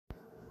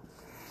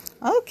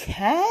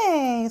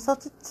Okay, so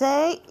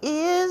today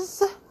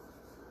is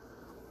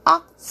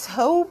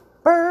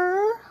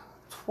October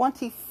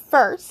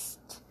 21st,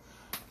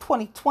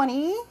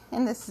 2020,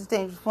 and this is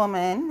Dangerous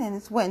Woman, and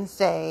it's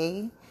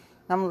Wednesday.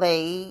 I'm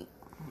late,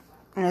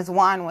 and it's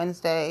Wine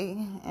Wednesday,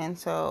 and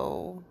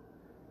so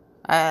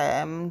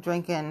I'm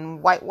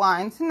drinking white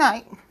wine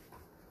tonight.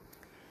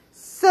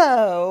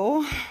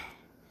 So,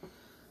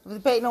 I was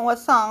debating on what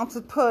song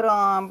to put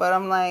on, but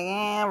I'm like,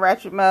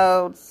 ratchet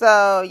mode.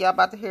 So, y'all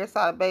about to hear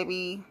Sada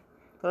Baby,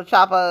 Little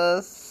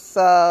Choppers.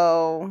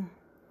 So,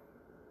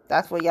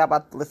 that's what y'all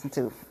about to listen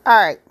to.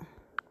 Alright.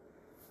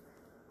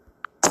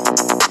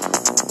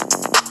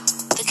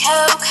 The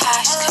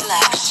Co-Cash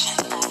Collection.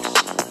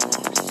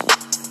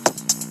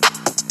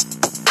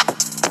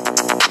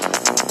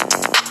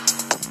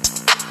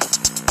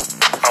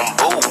 I'm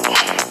bold.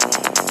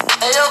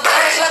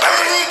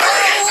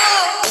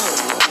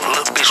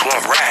 Little bitch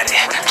want ride it.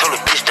 Told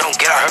the bitch don't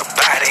get out her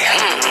body.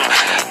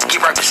 Get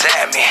right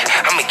beside me.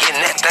 I'ma get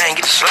in that thing,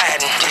 get it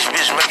sliding. This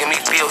bitch making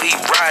me feel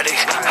erotic.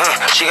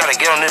 She gotta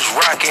get on this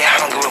rocket. I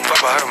don't give a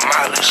fuck about her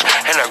mileage.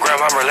 And her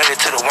grandma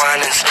related to the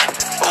whinings.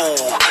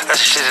 Ooh,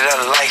 that's the shit that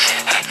I like.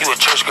 You a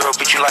church girl,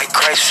 bitch, you like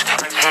Christ.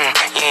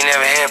 You ain't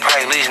never had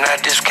probably at least not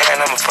this kind.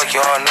 I'ma fuck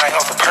you all night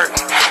off a perk.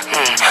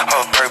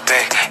 Off a perk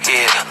back.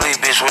 Yeah, leave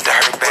bitch with the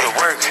hurt back.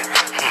 Where to work?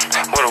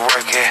 Where to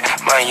work at?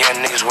 My young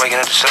niggas waking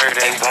up to serve.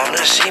 They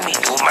wanna see me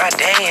do my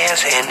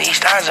dance in these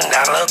 $1,000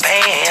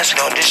 pants.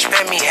 Don't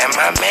disrespect me and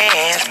my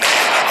mans.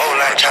 A whole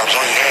lot of chops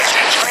on your ass.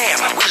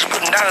 Scram, we just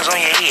putting dollars on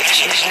your head.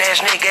 This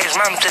ass nigga gave his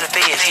mama to the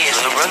feds.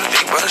 Little brother,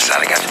 big brother,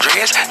 Sada got the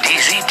dreads.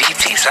 DZ,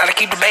 DT, Sada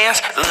keep the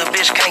bands. Little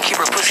bitch can't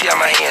keep her pussy out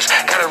my hands.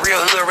 Got a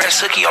real hood rat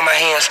sookie on my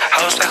hands.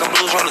 Whole stack of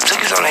blues rolling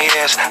cookies on their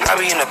ass. I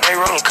be in the bay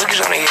rolling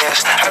cookies on their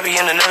ass. I be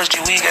in the nuts,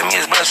 weed got me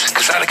as blessed.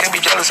 Cause Sada can't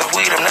be jealous of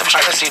weed, I'm never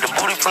stressed. See the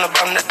booty from the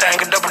bottom of that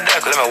thing, a double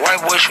decker. Let my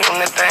white boy shoot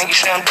on that thing, you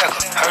sound decker.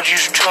 Heard you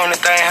shoot on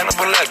that thing, had a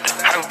selector.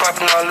 I be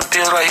popping all the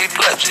pills like he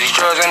flips. These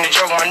drugs ain't a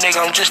joke, my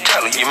nigga, I'm just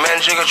telling. Your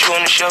manager got you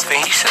on the shelf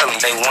and he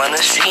selling. They wanna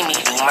see me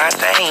do my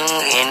thing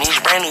in these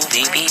brand new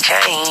VB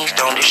chains.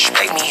 Don't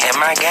disrespect me and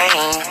my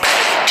game.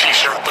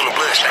 T-shirt full of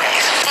blood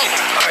stains.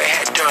 Already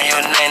had during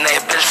your name,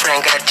 that best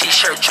friend got a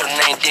t-shirt, your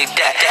name dig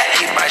that.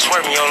 Everybody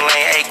swerving your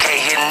lane, AK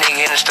hit a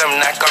nigga in the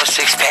stomach, knock off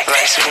 6-pack.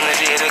 Like soon as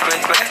it hit a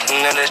click clack,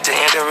 you know that's the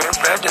end of rap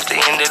rap, that's the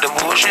end of the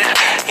bullshit.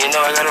 You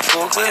know I got a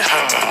full clip,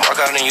 walk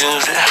out and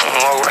use it.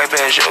 Walk right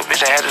past your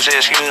bitch and had to say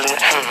excuse me.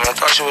 I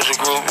thought she was a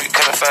groupie,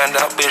 couldn't find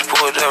out, bitch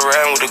pulled up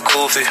around with a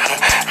goofy.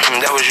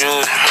 That was you.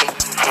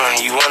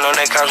 You went on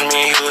that couch with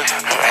me and you.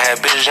 I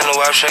had bitches in the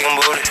wife shaking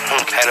booty.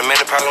 Had them in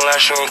the parking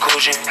lot showing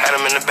coochie. Had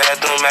them in the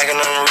bathroom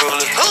macking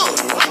unruly.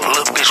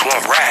 Little bitch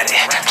want ride it.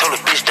 Told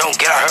the bitch don't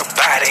get out her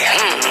body.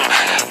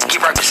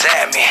 Get right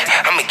beside me.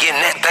 I'ma get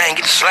in that thing,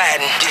 get it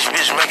sliding. This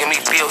bitch making me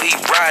feel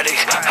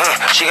erotic.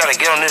 She gotta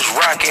get on this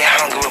rocket.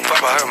 I don't give a fuck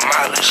about her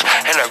mileage.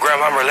 And her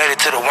grandma related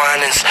to the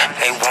whinings.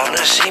 They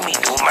wanna see me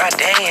do my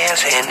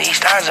dance in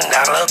these $1,000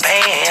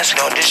 pants.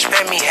 Don't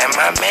disrespect me and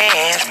my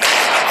mans.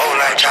 A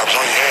whole lot of chops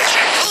on your ass.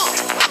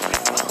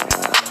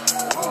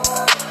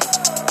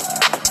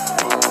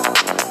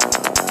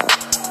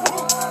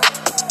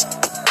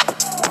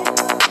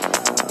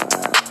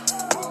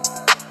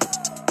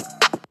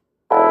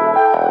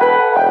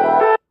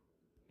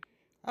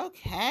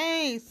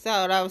 Okay,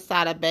 so that was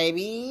Sada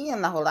Baby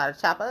and a whole lot of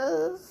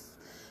choppers.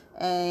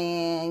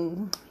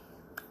 And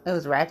it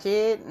was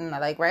ratchet, and I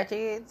like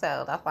ratchet,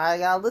 so that's why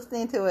y'all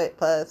listening to it.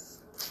 Plus,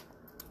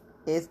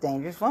 it's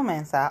Dangerous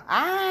Woman, so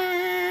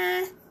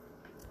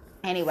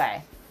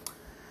anyway,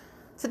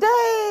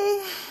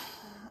 today,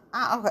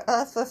 okay,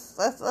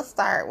 let's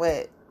start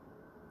with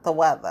the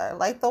weather.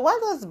 Like, the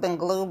weather's been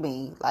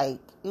gloomy, but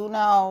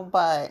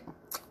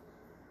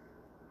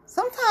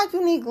sometimes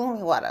you need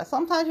gloomy weather.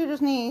 Sometimes you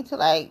just need to,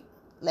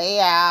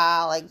 lay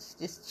out,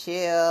 just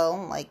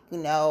chill,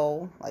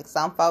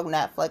 some folk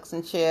Netflix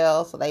and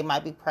chill, so they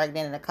might be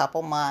pregnant in a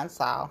couple months,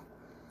 so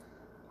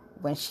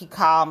when she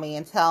called me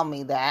and tell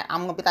me that,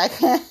 I'm gonna be like,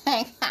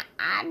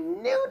 I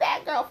knew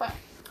that, girlfriend.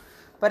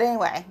 But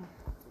anyway,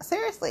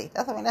 seriously,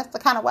 that's the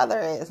kind of weather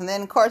it is. And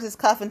then, of course, it's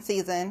cuffing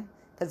season,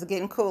 because it's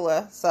getting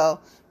cooler, so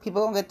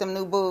people gonna get them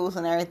new booze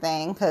and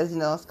everything, because,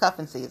 it's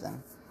cuffing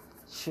season.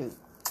 Shoot.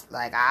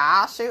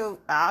 I'll shoot.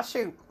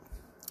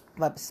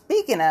 But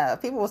speaking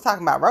of, people was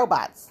talking about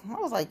robots. I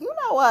was like, you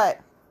know what?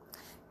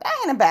 That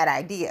ain't a bad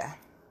idea.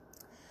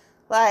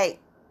 At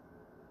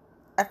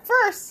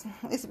first,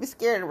 I used to be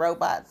scared of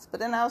robots. But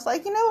then I was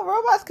like,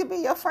 robots could be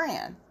your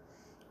friend.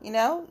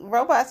 You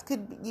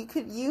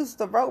could use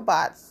the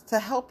robots to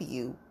help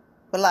you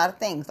with a lot of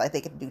things. Like,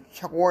 they could do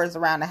chores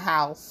around the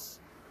house.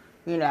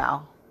 They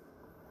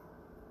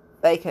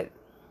could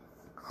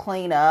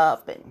clean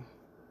up, and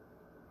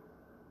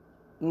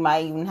you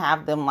might even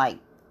have them,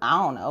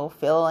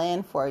 fill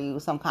in for you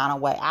some kind of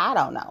way. I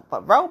don't know.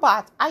 But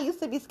robots, I'm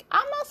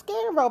not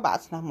scared of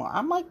robots no more.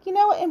 I'm like,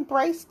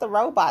 embrace the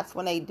robots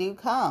when they do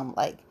come.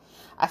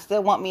 I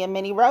still want me a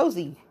mini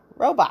Rosie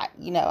robot.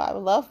 I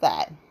would love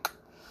that.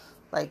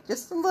 Like,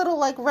 just a little,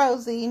 like,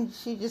 Rosie, and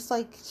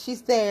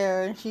she's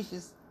there, and she's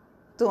just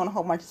doing a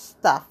whole bunch of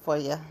stuff for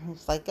you.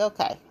 It's like,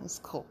 okay, it's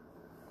cool.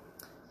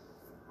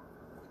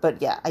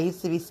 But yeah, I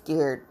used to be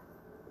scared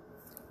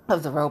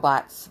of the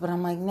robots, but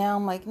I'm like, no,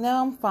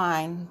 I'm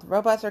fine. The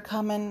robots are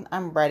coming.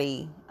 I'm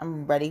ready.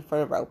 I'm ready for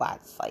the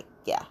robots. Like,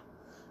 yeah.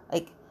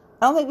 Like,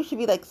 I don't think we should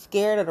be, like,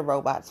 scared of the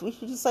robots. We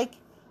should just, like,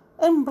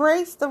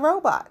 embrace the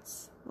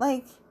robots.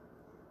 Like,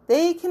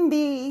 they can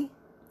be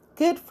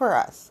good for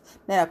us.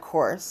 Now, of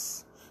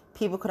course,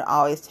 people could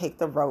always take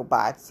the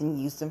robots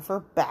and use them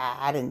for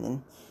bad. And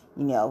then,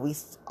 we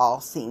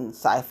all seen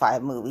sci-fi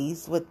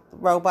movies with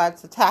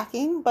robots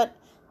attacking. But,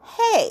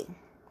 hey,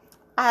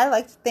 I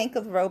like to think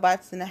of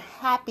robots in a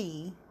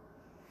happy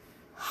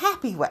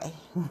way.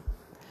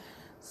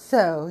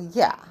 So,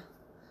 yeah.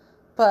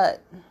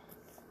 But,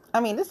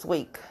 I mean, this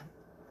week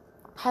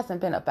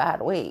hasn't been a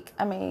bad week.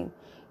 I mean,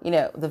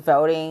 the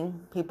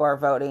voting, people are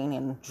voting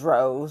in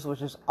droves,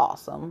 which is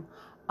awesome.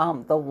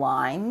 The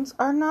lines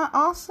are not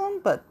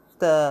awesome, but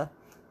the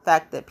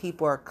fact that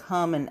people are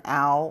coming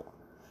out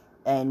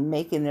and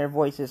making their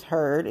voices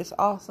heard is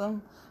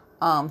awesome.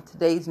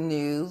 Today's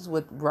news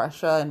with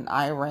Russia and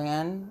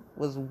Iran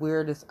was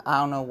weird as I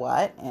don't know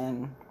what.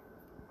 And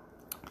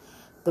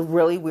the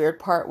really weird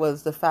part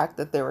was the fact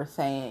that they were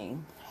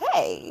saying,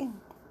 hey,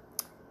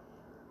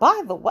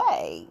 by the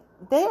way,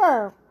 they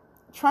are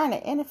trying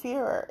to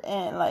interfere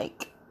in,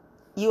 like,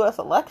 U.S.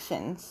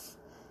 elections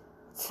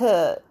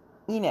to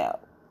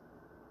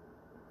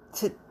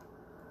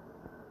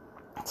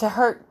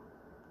hurt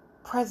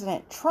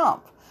President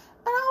Trump.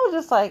 And I was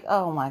just like,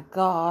 oh my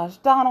gosh,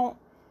 Donald,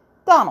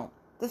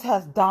 this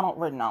has Donald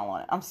written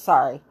on it. I'm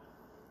sorry.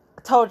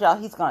 I told y'all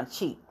he's going to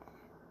cheat.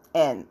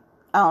 And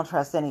I don't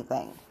trust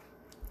anything.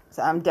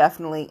 So I'm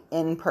definitely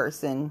in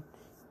person,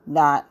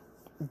 not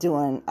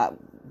doing,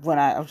 when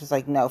I was just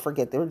like, no,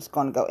 forget, they were just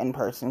going to go in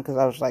person. Because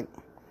I was like,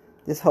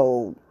 this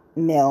whole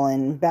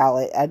mail-in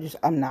ballot,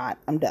 I'm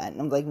done.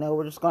 I'm like, no,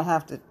 we're just going to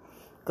have to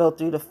go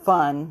through the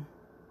fun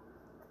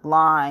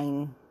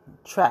line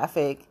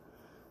traffic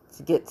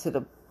to get to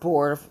the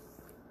board of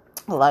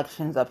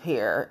elections up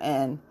here.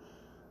 And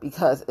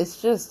because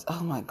it's just,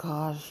 oh my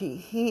gosh,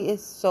 he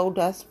is so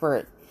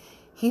desperate.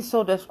 He's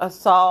so desperate. I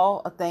saw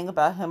a thing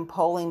about him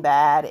polling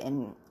bad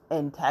in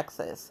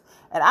Texas.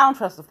 And I don't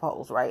trust the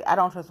polls, right? I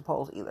don't trust the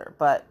polls either.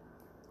 But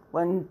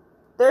when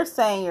they're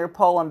saying you're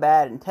polling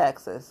bad in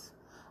Texas,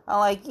 I'm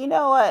like, you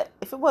know what?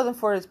 If it wasn't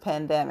for this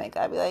pandemic,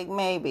 I'd be like,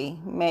 maybe.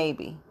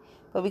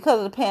 But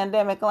because of the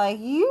pandemic, like,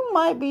 you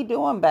might be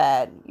doing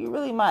bad. You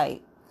really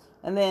might.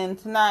 And then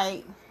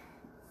tonight,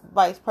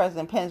 Vice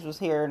President Pence was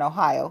here in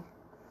Ohio,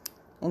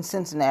 in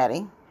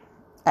Cincinnati,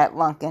 at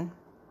Lunken.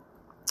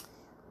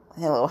 A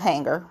little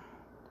hangar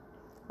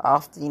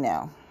off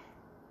the,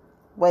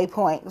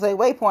 Waypoint. It's like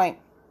Waypoint.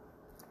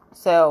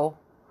 So,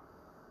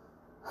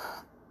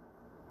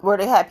 where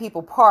they had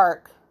people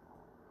park,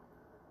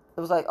 it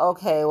was like,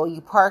 okay, well,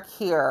 you park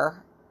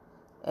here,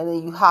 and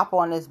then you hop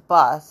on this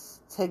bus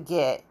to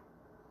get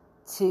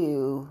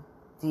to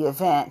the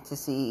event to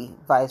see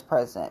Vice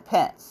President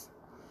Pence.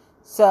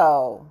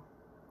 So,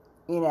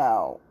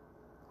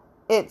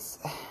 it's,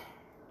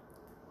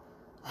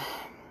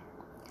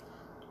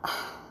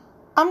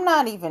 I'm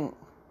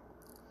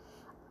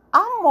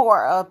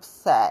more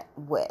upset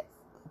with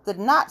the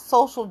not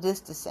social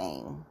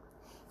distancing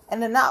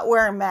and the not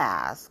wearing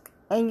masks.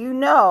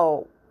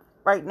 And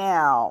right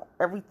now,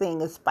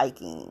 everything is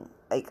spiking.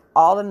 Like,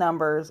 all the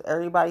numbers,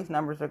 everybody's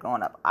numbers are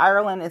going up.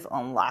 Ireland is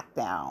on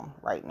lockdown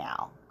right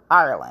now.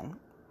 Ireland.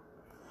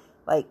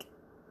 Like,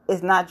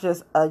 it's not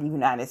just a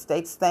United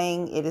States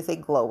thing. It is a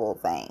global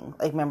thing.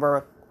 Like,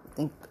 remember, I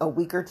think a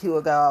week or two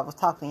ago, I was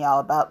talking to y'all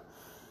about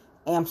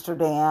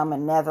Amsterdam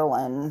and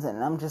Netherlands.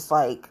 And I'm just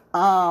like,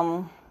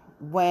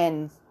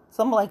 when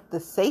some, like, the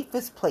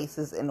safest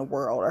places in the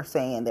world are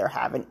saying they're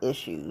having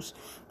issues,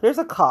 there's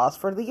a cause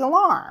for the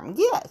alarm.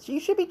 Yes, you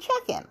should be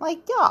checking. Like,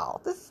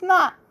 y'all, this is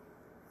not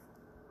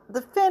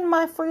defend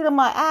my freedom,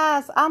 my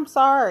ass. I'm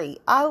sorry.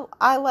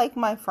 I like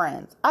my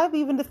friends. I've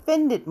even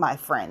defended my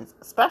friends,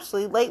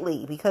 especially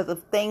lately, because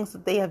of things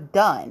that they have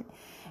done.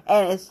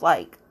 And it's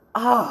like,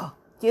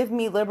 give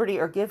me liberty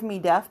or give me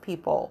death,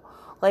 people.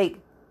 Like,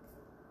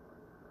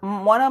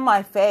 one of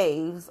my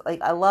faves,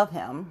 like, I love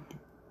him.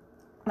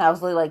 And I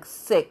was really, like,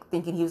 sick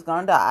thinking he was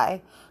going to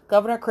die.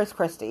 Governor Chris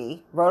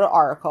Christie wrote an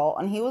article,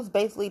 and he was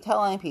basically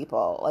telling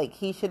people, like,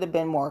 he should have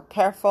been more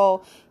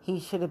careful. He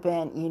should have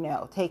been,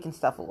 taking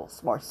stuff a little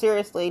more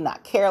seriously,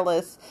 not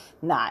careless,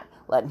 not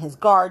letting his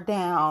guard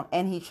down,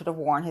 and he should have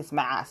worn his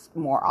mask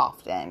more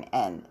often.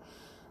 And,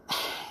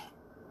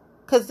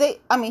 because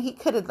he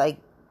could have, like,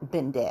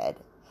 been dead.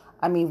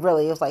 I mean,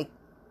 really, it was like,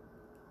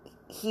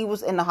 he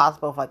was in the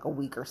hospital for, like, a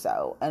week or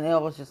so, and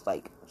it was just,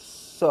 like,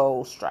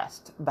 so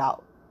stressed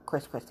about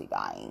Chris Christie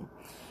dying.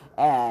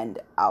 And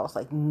I was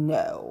like,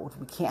 no,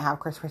 we can't have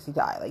Chris Christie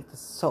die. Like, this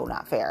is so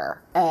not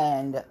fair.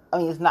 And,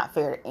 it's not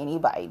fair to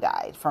anybody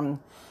died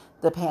from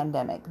the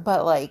pandemic.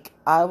 But, like,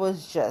 I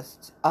was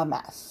just a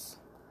mess.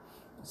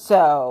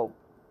 So,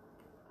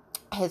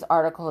 his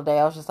article today,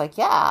 I was just like,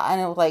 yeah.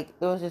 And it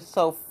was just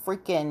so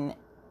freaking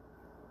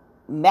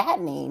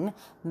maddening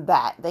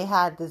that they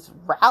had this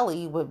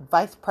rally with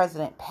Vice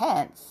President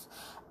Pence.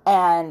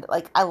 And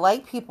like, I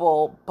like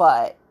people,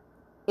 but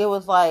it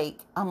was like,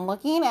 I'm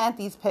looking at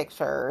these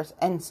pictures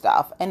and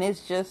stuff, and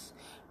it's just,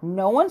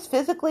 no one's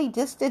physically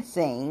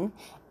distancing,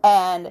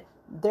 and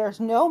there's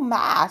no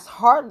mask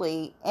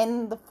hardly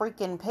in the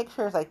freaking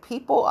pictures. Like,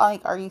 people are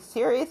like, are you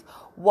serious?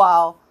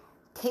 While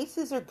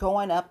cases are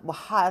going up,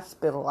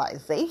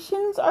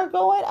 hospitalizations are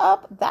going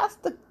up. That's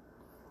the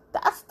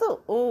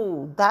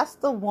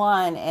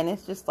one. And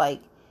it's just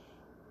like,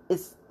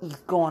 it's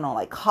going on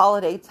like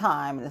holiday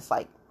time, and it's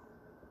like,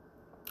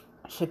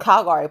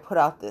 Chicago already put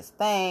out this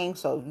thing,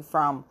 so you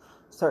from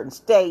certain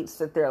states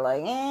that they're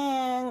like,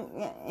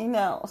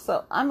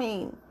 so I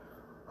mean,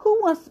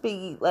 who wants to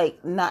be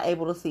like not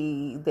able to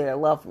see their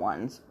loved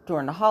ones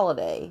during the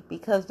holiday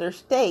because their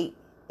state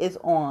is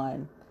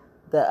on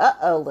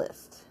the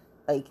list?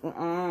 Like,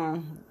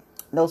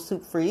 no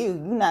soup for you. You're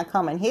not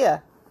coming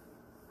here.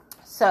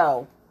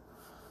 So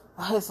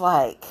it's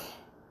like,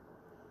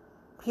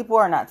 people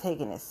are not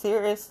taking it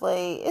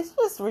seriously. It's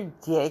just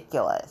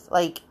ridiculous.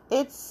 Like,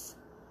 it's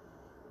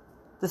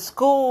the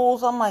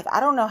schools. I'm like, I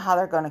don't know how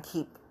they're going to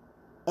keep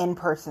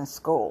in-person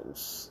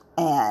schools.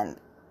 And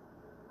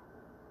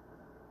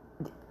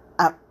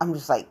I'm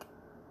just like,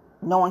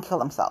 no one kill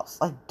themselves.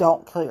 Like,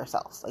 don't kill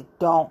yourselves. Like,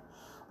 don't,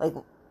 like,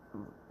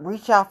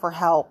 reach out for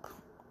help.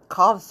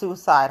 Call the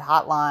suicide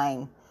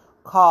hotline.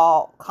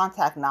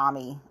 Contact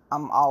NAMI.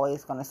 I'm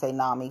always going to say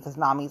NAMI because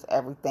NAMI's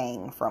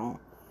everything from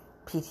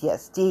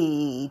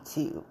PTSD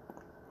to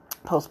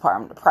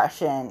postpartum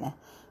depression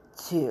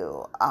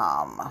to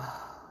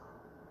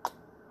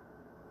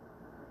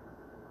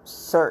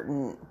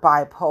certain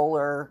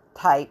bipolar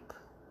type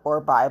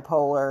or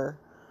bipolar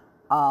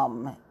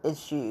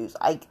issues.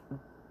 Like,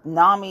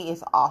 NAMI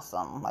is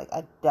awesome. Like,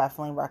 I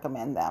definitely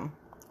recommend them.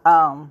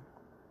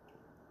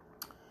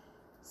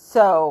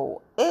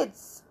 So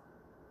it's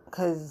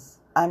because,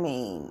 I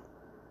mean,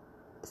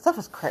 stuff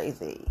is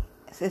crazy.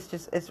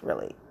 It's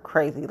really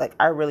crazy. Like,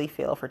 I really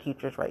feel for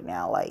teachers right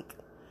now. Like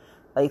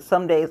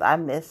some days I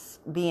miss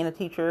being a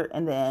teacher,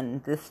 and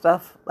then this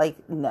stuff, like,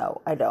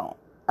 no, I don't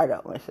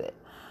miss it.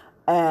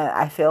 And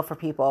I feel for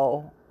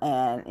people,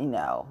 and,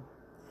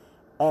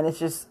 and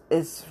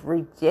it's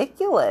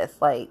ridiculous.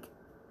 Like,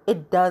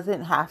 it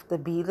doesn't have to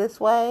be this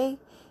way.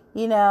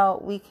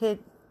 We could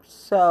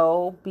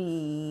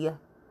be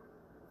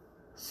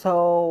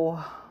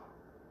so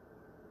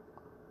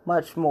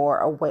much more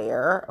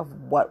aware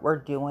of what we're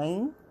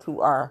doing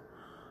to our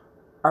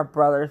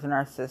brothers and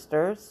our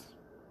sisters.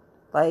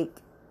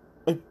 Like,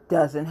 it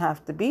doesn't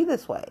have to be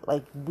this way.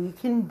 Like, we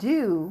can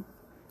do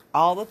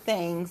all the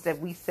things that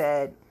we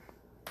said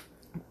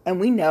and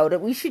we know that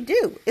we should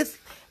do. It's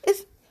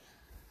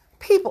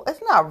people,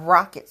 it's not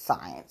rocket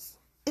science.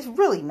 It's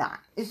really not.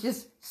 It's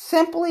just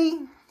simply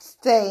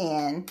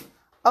saying,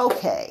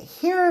 okay,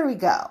 here we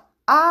go.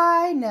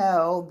 I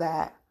know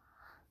that,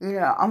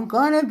 I'm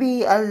going to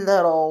be a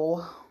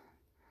little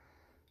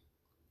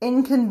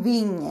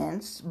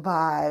inconvenienced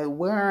by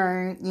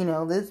wearing,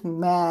 this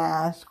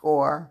mask,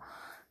 or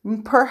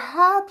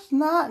perhaps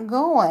not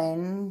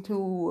going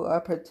to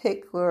a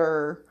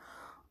particular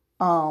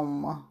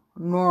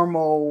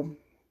normal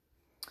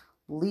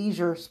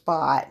leisure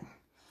spot,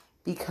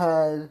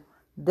 because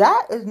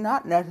that is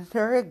not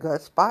necessarily a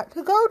good spot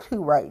to go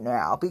to right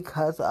now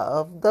because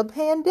of the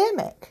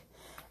pandemic.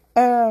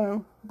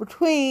 And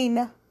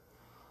between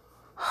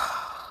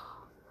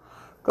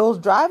those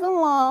drive-in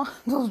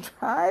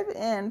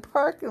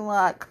parking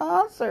lot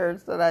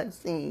concerts that I've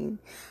seen,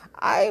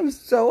 I am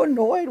so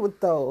annoyed with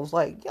those.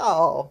 Like,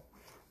 y'all,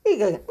 we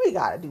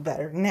gotta do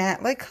better than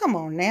that. Like, come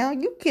on now,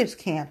 you just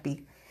can't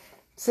be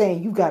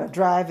saying you got a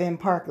drive-in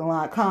parking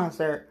lot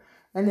concert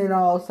and then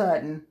all of a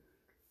sudden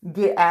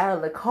get out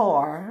of the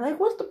car. Like,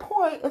 what's the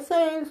point of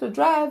saying it's a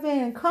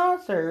drive-in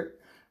concert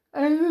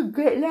and you're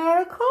getting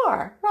out of the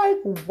car? Like,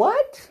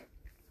 what?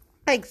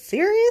 Like,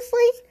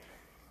 seriously?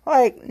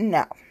 Like,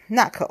 no,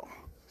 not cool.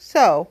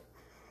 So,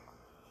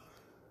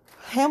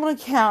 Hamilton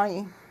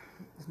County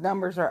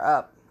numbers are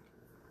up,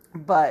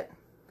 but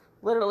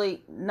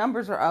literally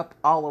numbers are up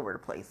all over the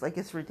place. Like,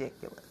 it's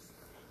ridiculous.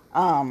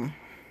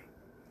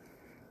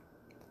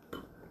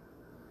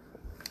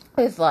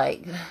 It's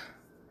like,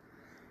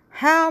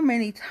 how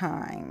many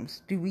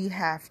times do we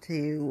have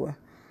to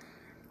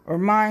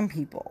remind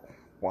people,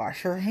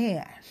 wash your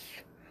hands,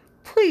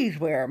 please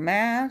wear a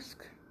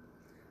mask,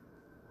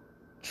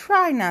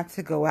 try not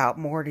to go out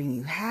more than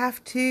you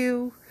have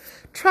to,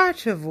 try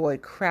to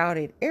avoid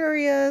crowded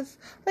areas.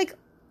 Like,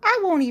 I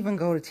won't even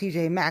go to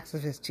TJ Maxx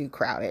if it's too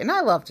crowded, and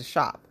I love to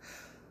shop,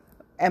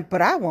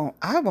 but I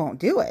won't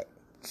do it.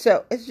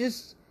 So it's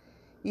just,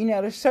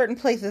 there's certain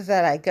places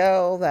that I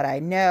go that I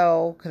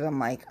know, because I'm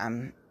like,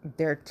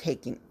 they're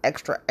taking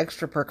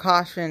extra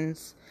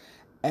precautions,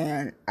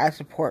 and I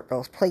support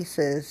those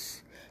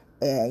places,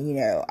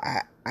 and,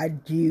 I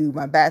do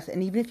my best.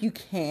 And even if you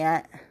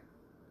can't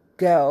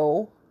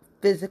go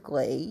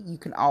physically, you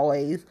can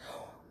always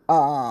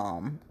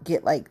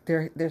Get like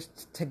there's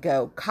to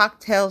go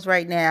cocktails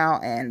right now,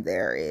 and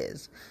there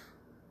is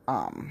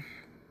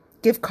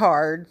gift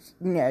cards.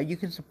 You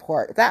can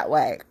support that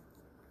way,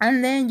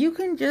 and then you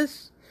can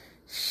just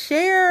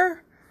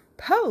share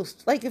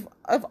posts. Like if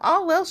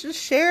all else,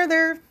 just share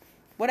their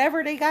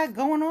whatever they got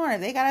going on. If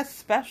they got a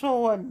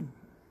special on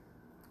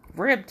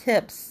rib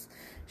tips,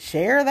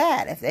 share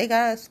that. If they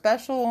got a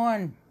special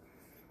on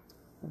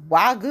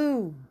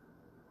Wagyu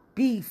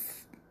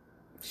beef,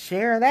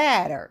 share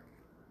that. Or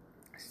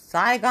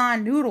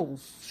Saigon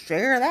noodles,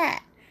 share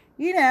that.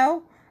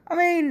 I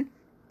mean,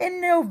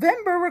 in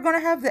November we're gonna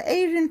have the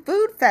Asian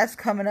Food Fest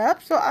coming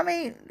up. So I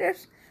mean,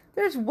 there's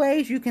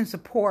ways you can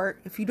support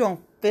if you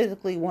don't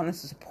physically want to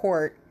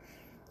support,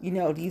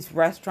 these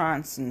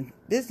restaurants and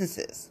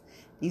businesses.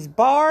 These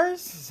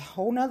bars is a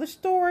whole nother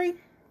story.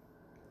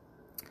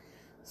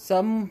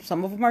 Some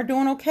of them are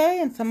doing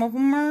okay, and some of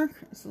them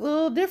it's a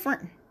little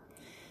different.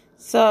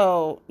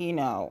 So,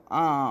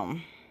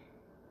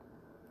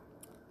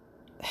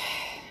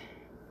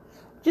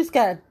 just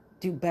gotta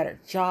do better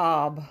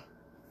job.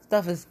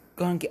 Stuff is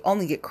gonna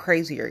only get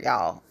crazier,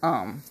 y'all.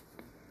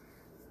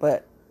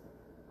 But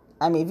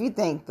I mean, if you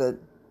think the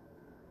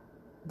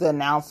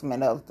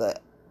announcement of the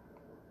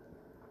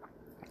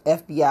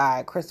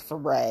FBI, Christopher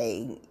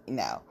Wray,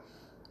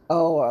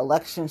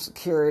 election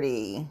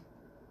security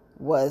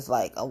was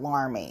like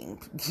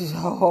alarming.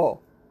 Hold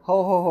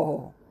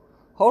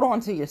on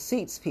to your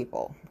seats,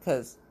 people,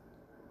 because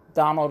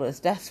Donald is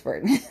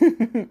desperate.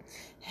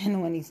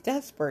 And when he's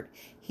desperate,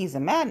 he's a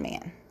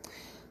madman.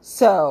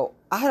 So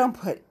I don't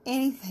put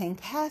anything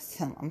past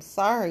him. I'm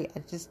sorry. I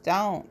just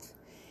don't.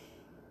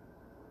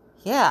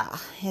 Yeah,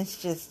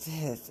 it's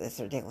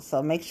ridiculous.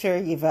 So make sure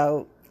you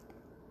vote.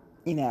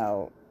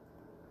 I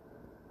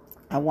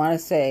want to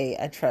say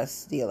I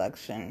trust the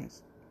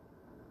elections,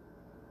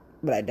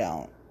 but I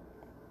don't.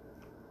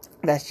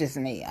 That's just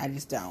me. I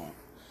just don't.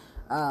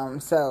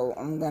 So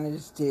I'm going to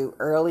just do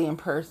early in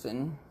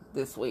person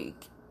this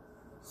week.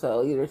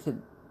 So either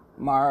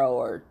tomorrow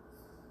or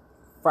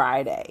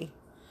Friday.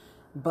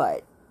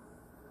 But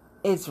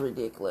it's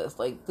ridiculous.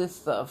 Like, this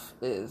stuff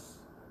is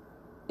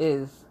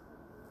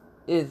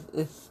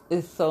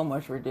so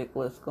much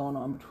ridiculous going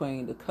on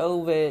between the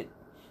COVID,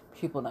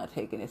 people not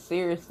taking it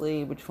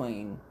seriously,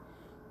 between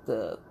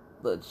the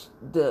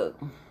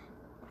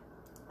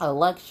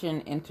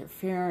election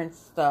interference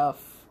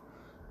stuff,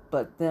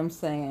 but them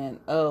saying,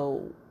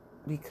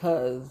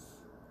 because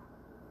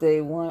they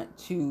want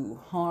to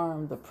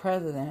harm the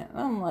president. And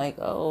I'm like,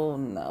 oh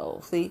no.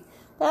 See,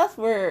 that's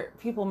where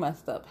people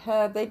messed up.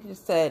 Had they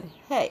just said,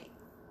 hey,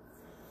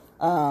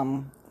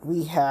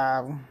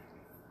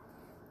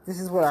 this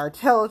is what our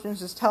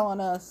intelligence is telling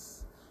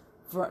us.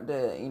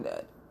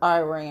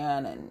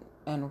 Iran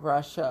and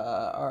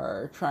Russia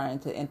are trying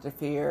to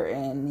interfere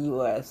in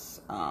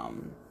U.S.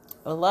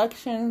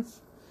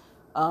 Elections.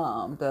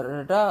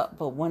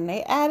 But when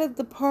they added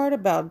the part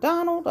about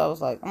Donald, I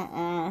was like,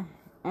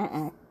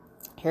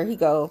 Here he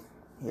go,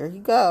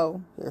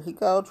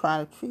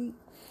 trying to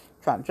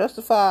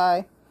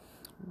justify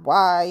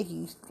why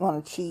he's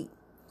going to cheat.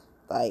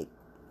 Like,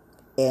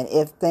 and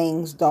if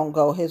things don't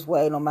go his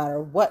way, no matter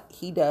what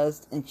he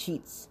does and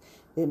cheats,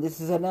 then this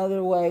is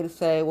another way to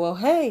say, well,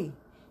 hey,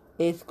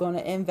 it's going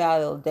to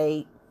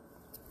invalidate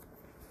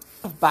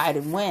if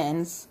Biden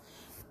wins,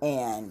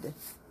 and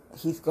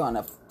he's going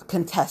to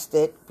contest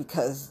it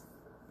because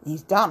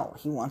he's Donald.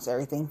 He wants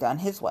everything done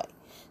his way.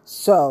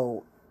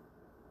 So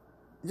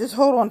just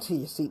hold on to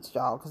your seats,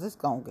 y'all, because it's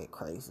going to get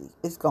crazy.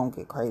 It's going to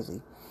get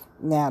crazy.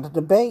 Now, the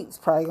debate's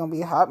probably going to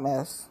be a hot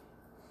mess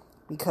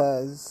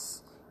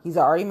because he's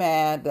already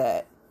mad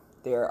that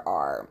there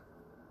are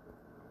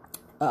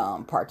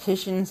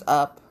partitions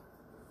up.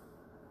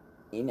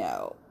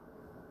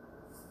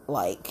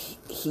 Like,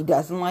 he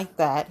doesn't like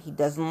that. He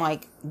doesn't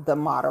like the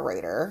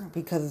moderator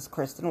because it's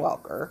Kristen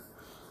Welker.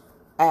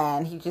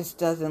 And he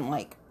doesn't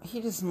like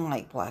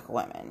black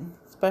women,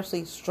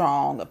 especially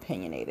strong,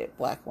 opinionated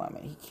black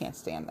women. He can't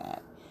stand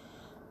that.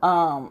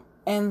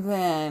 And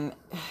then,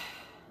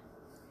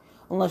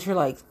 unless you're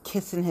like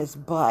kissing his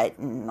butt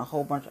and a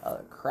whole bunch of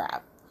other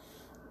crap,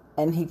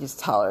 and he just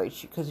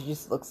tolerates you because he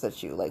just looks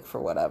at you like for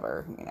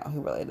whatever, he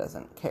really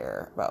doesn't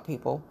care about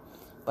people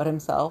but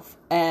himself.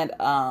 And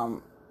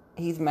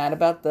he's mad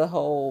about the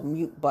whole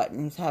mute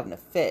button. He's having a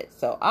fit.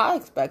 So I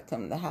expect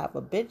him to have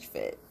a bitch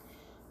fit.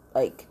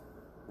 Like,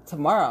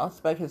 tomorrow, I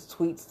expect his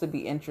tweets to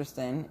be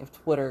interesting if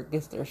Twitter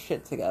gets their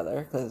shit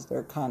together, because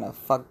they're kind of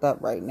fucked up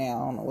right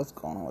now. I don't know what's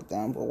going on with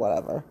them, but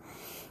whatever.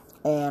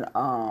 And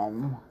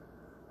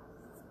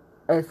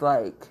it's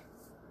like,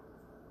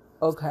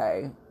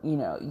 okay,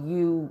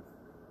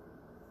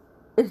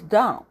 it's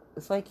dumb.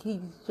 It's like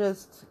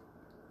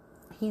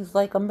he's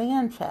like a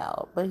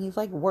man-child, but he's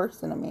like worse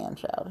than a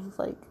man-child. He's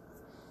like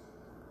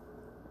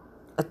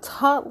a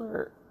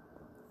toddler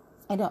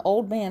in an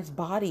old man's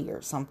body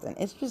or something.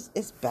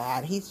 It's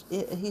bad. He's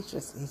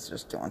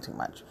just doing too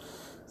much.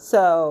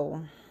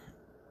 So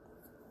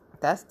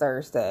that's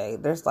Thursday.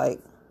 There's like,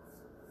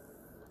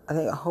 I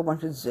think, a whole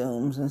bunch of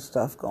Zooms and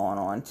stuff going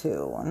on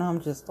too. And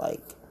I'm just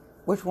like,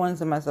 Which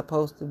ones am I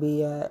supposed to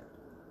be at?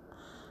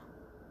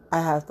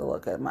 I have to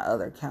look at my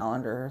other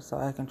calendar so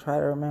I can try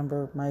to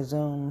remember my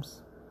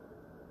Zooms.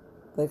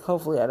 Like,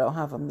 hopefully I don't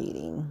have a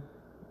meeting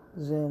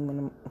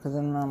Zoom, because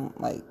then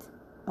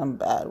I'm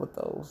bad with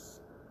those.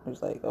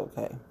 It's like,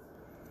 okay.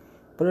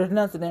 But there's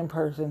nothing in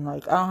person.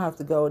 Like, I don't have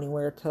to go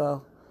anywhere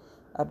till,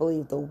 I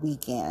believe, the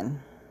weekend.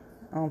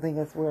 I don't think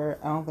I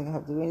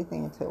have to do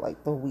anything until,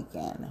 like, the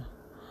weekend.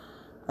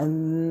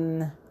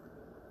 And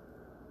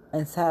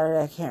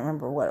Saturday, I can't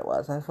remember what it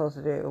was I was supposed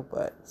to do,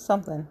 but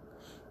something.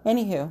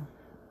 Anywho.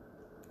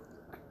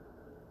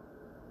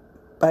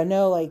 But I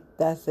know, like,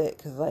 that's it,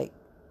 because, like,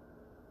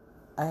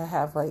 I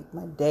have, like,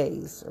 my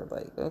days, or,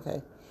 like,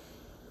 okay.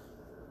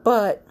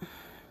 But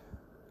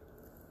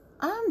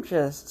I'm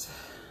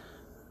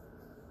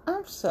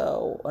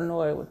so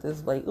annoyed with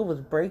this. Like, it was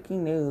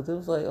breaking news. It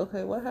was like,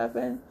 okay, what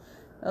happened?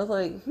 I was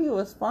like, he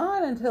was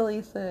fine until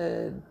he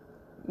said,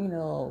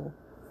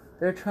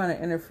 they're trying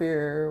to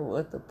interfere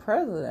with the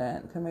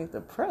president to make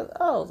the president.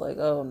 I was like,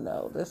 oh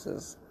no, this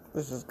has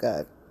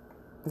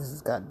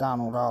got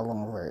Donald all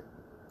over it.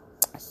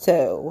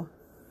 So,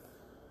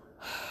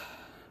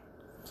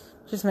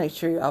 just make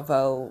sure y'all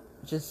vote.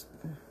 Just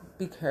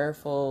be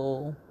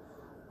careful.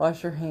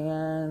 Wash your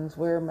hands.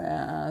 Wear a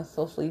mask.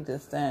 Socially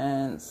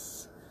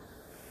distance.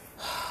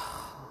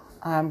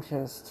 I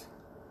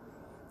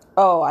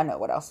know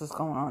what else is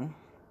going on.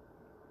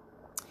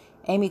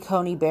 Amy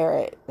Coney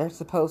Barrett, they're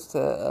supposed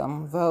to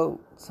vote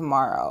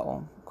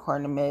tomorrow,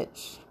 according to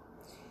Mitch.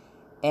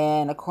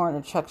 And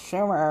according to Chuck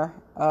Schumer,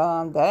 that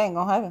ain't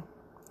going to happen.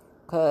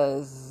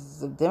 Because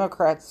the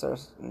Democrats are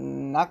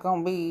not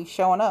going to be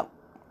showing up.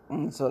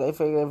 And so they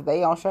figure if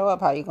they don't show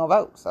up, how you going to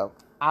vote? So,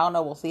 I don't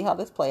know. We'll see how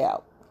this play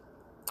out.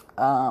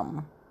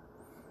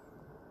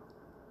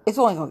 It's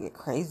only going to get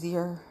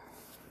crazier.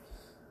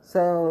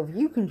 So, if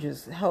you can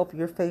just help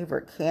your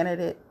favorite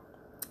candidate,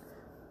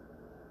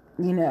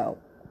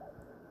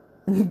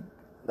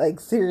 like,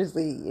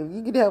 seriously, if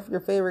you could help your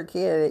favorite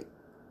candidate,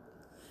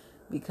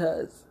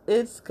 because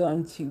it's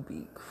going to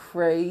be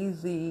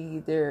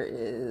crazy. There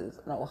is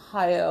an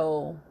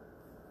Ohio.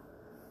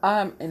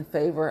 I'm in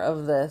favor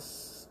of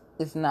this.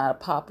 It's not a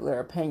popular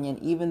opinion,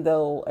 even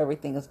though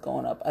everything is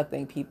going up. I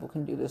think people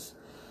can do this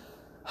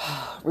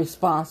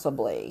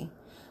responsibly,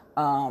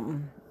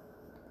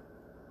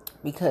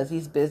 because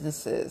these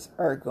businesses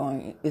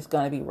it's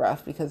going to be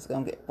rough, because it's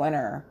going to get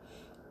winter,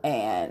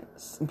 and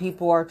some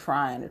people are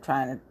trying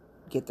to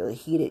get their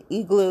heated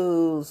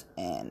igloos,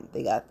 and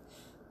they got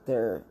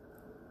their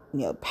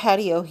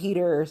patio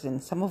heaters,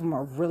 and some of them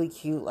are really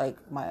cute. Like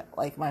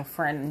my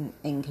friend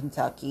in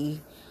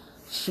Kentucky,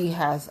 she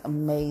has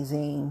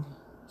amazing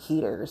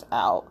heaters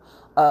out.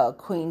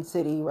 Queen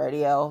City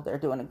Radio, they're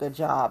doing a good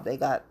job. They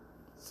got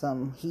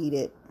some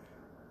heated.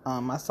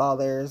 I saw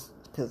theirs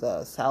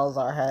because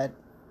Salazar had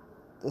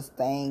this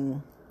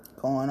thing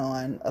going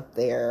on up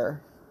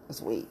there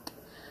this week,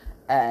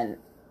 and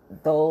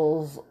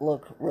those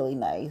look really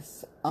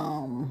nice.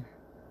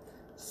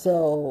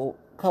 So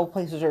a couple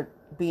places are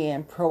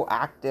being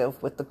proactive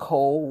with the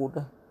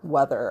cold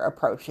weather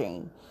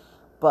approaching,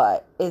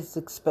 but it's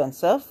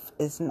expensive.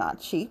 It's not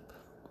cheap.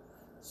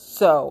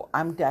 So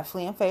I'm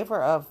definitely in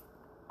favor of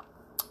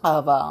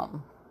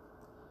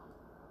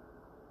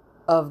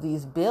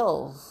these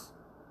bills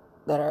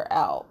that are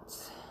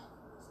out.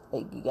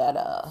 Like, you got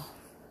a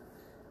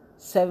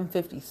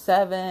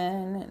 757,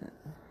 and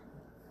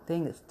I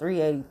think it's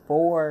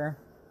 384,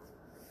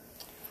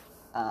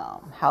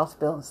 House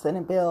bill and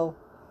Senate bill,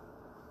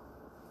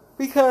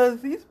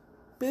 because these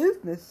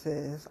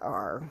businesses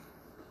are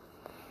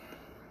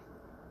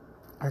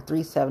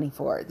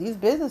 374. These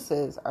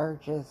businesses are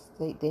just,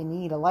 they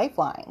need a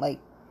lifeline. Like,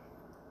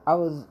 I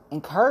was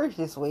encouraged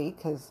this week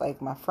because,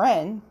 like, my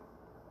friend,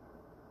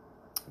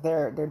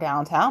 their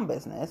downtown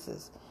business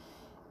is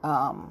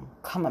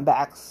coming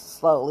back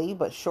slowly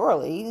but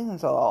surely. And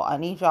so I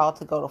need y'all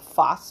to go to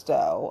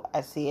Fosto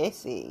at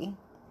CAC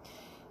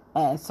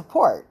and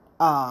support.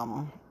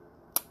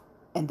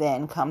 And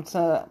then come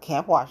to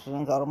Camp Washington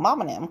and go to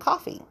Mom and M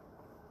Coffee.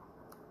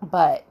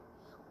 But,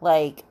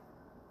 like,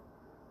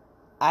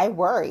 I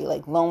worry.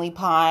 Like, Lonely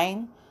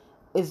Pine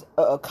is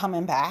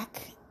coming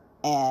back.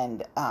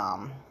 And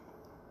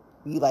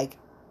you like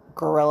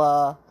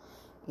Gorilla,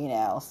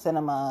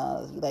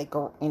 Cinema. You like,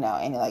 and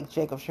you like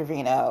Jacob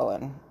Trevino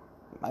and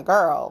my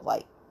girl.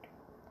 Like,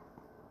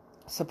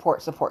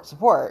 support.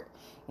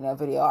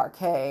 Video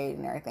Arcade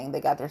and everything.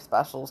 They got their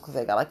specials because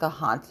they got, like, a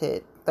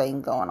haunted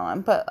thing going on.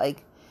 But,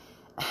 like,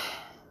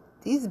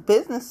 these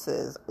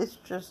businesses, it's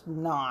just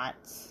not.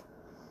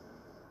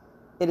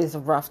 It is a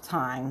rough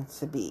time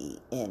to be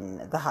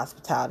in the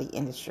hospitality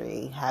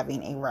industry,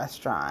 having a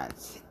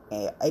restaurant,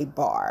 a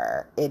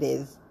bar. It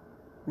is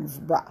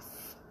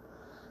rough.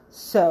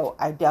 So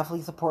I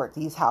definitely support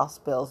these House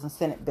bills and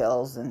Senate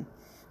bills. And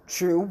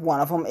true, one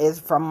of them is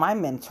from my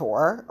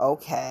mentor.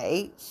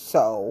 Okay,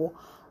 so,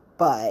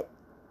 but,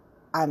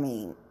 I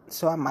mean,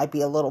 so I might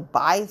be a little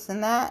biased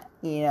in that,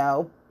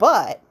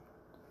 but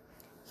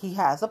he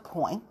has a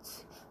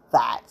point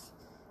that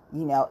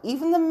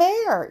Even the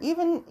mayor,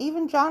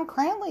 even John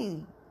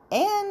Cranley,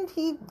 and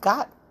he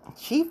got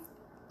Chief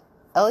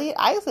Elliot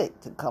Isaac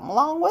to come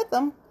along with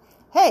him.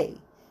 Hey,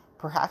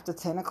 perhaps the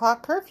 10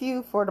 o'clock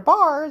curfew for the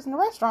bars and the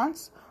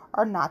restaurants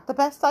are not the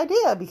best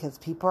idea because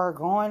people are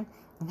going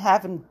and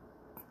having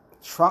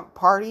trunk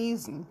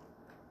parties and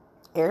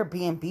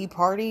Airbnb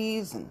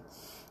parties, and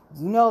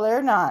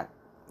they're not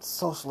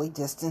socially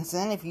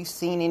distancing. If you've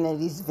seen any of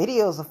these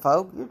videos of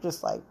folk, you're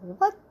just like,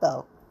 what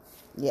the?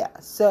 Yeah,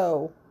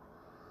 so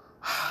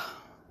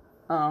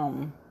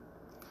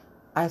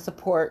I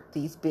support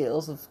these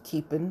bills of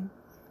keeping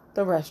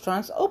the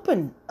restaurants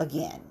open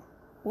again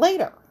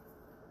later.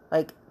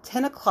 Like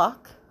 10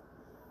 o'clock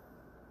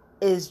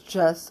is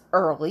just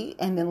early,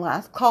 and then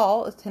last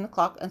call is 10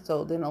 o'clock, and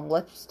so then I'll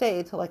let you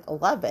stay till like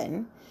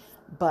 11.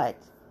 But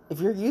if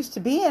you're used to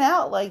being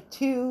out like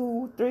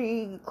 2,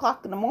 3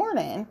 o'clock in the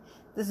morning,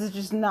 this is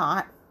just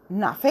not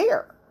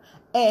fair.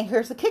 And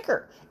here's the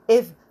kicker.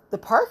 If the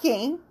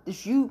parking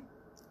a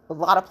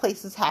lot of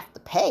places have to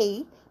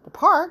pay to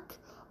park,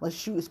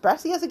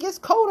 especially as it gets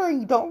colder and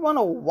you don't want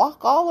to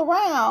walk all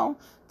around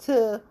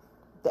to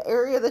the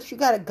area that you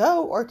got to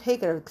go or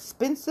take an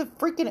expensive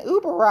freaking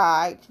Uber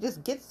ride to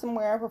just get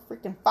somewhere for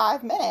freaking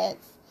 5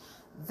 minutes,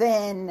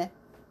 then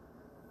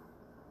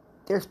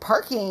there's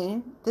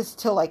parking that's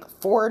till like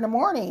 4 in the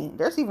morning.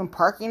 There's even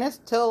parking that's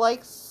till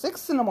like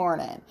 6 in the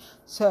morning.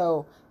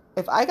 So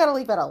if I got to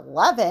leave at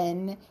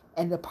 11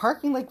 and the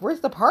parking, like,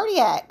 where's the party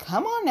at?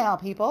 Come on now,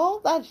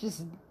 people.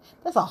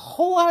 That's a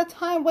whole lot of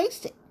time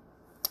wasted.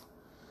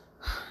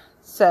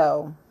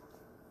 So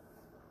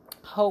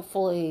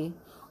hopefully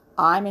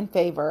I'm in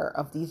favor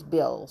of these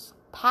bills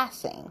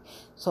passing.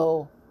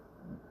 So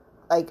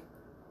like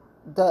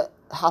the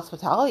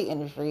hospitality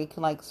industry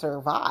can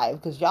survive,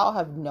 because y'all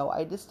have no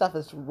idea. This stuff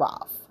is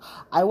rough.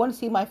 I want to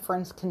see my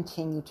friends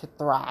continue to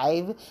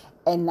thrive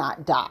and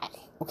not die.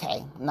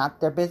 Okay. Not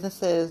their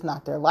businesses,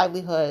 not their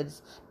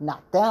livelihoods,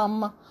 not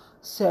them.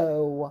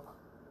 So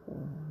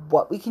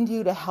what we can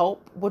do to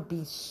help would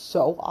be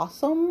so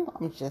awesome.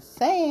 I'm just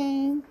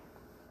saying.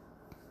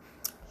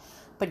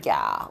 But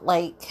yeah,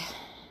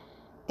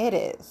 it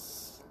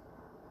is.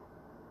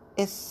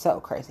 It's so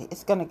crazy.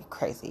 It's going to get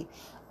crazy.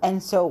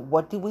 And so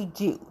what do?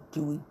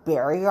 Do we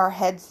bury our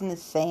heads in the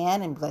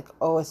sand and be like,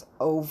 oh, it's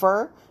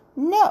over?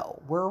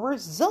 No, we're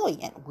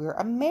resilient. We're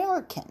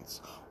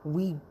Americans.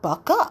 We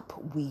buck up.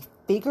 We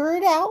figure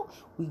it out.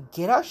 We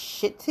get our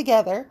shit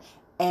together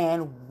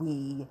and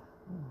we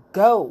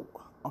go.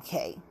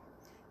 Okay.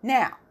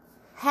 Now,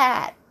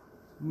 had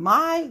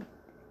my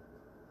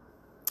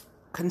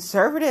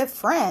conservative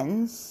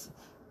friends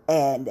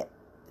and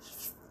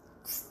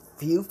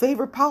few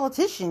favorite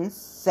politicians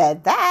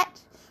said that,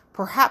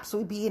 perhaps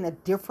we'd be in a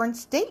different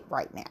state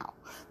right now.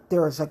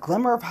 There is a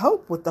glimmer of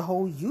hope with the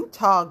whole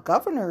Utah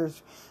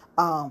governor's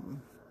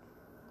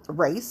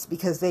race,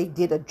 because they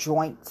did a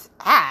joint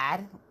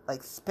ad,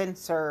 like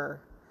Spencer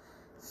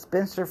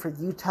for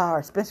Utah,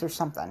 or Spencer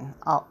something.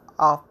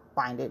 I'll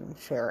find it and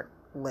share it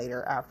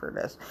later after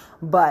this.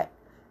 But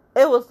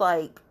it was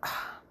like,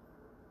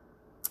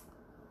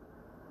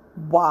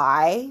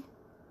 why?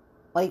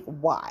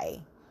 Why?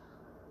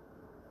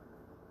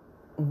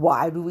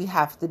 Why do we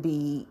have to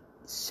be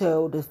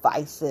so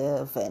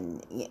divisive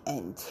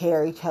and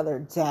tear each other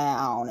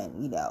down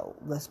and,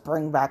 let's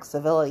bring back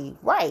civility?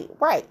 Right.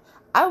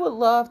 I would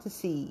love to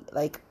see,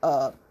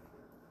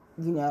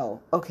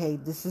 okay,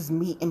 this is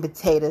meat and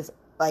potatoes,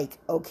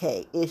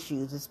 okay,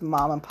 issues, it's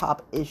mom and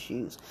pop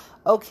issues.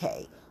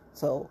 Okay,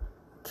 so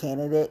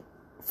candidate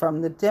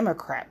from the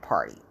Democrat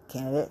Party,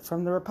 candidate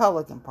from the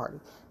Republican Party.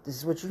 This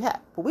is what you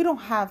have. But we don't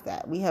have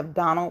that. We have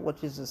Donald,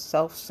 which is a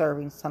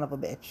self-serving son of a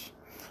bitch.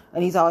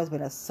 And he's always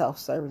been a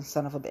self-serving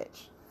son of a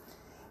bitch.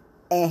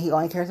 And he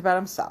only cares about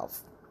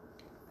himself.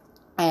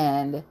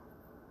 And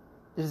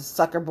there's a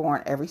sucker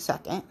born every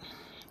second.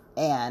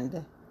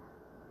 And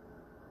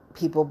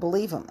people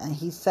believe him. And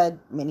he said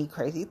many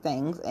crazy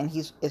things. And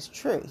it's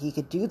true. He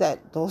could do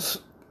those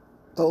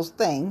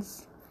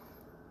things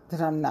that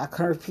I'm not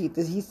going to repeat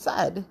that he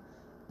said.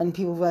 And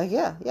people be like,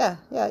 yeah.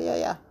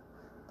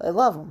 They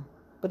love him.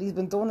 But he's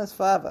been doing this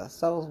forever.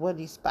 So what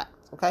do you expect?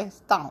 Okay?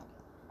 Stop.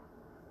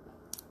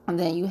 And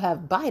then you have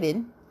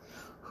Biden,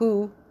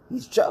 who,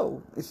 he's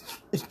Joe. It's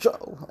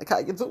Joe. Like, how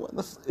you doing?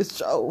 It's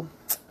Joe.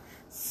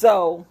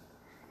 So,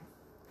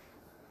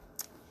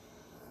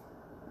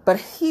 but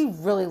he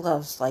really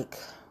loves,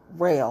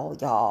 rail,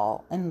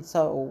 y'all. And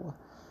so,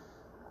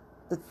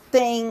 the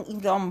thing, even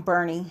though I'm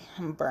Bernie.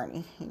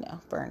 Bernie.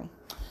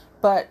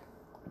 But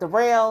the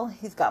rail,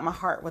 he's got my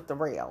heart with the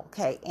rail.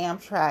 Okay,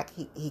 Amtrak,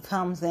 he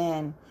comes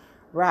in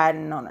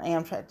riding on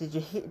Amtrak. Did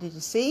you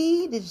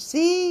see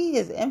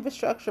his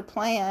infrastructure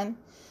plan?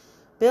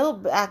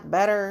 Build back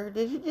better.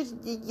 Did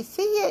you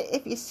see it?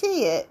 If you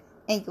see it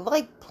and you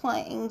like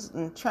planes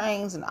and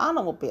trains and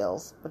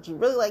automobiles, but you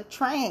really like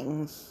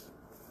trains,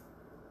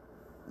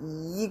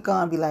 you're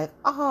gonna be like,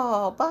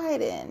 oh,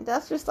 Biden.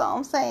 That's just all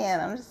I'm saying.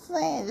 I'm just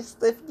saying,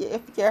 just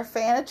if you're a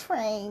fan of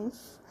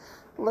trains,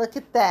 look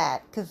at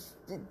that, because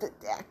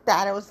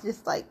that it was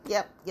just like,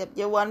 yep,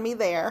 you won me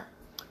there.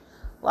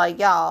 Like,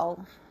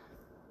 y'all,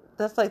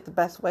 that's like the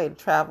best way to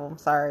travel. I'm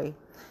sorry. And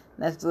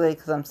that's really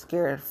because I'm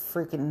scared of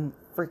freaking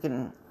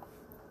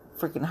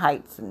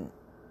heights and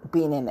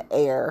being in the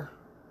air.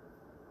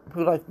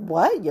 People are like,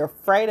 what? You're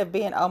afraid of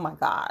being, oh my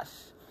gosh.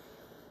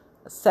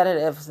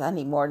 Sedatives, I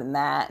need more than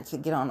that to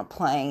get on a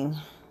plane.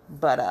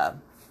 But,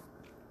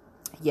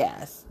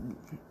 yes,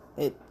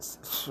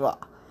 it's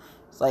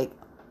like,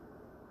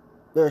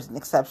 there's an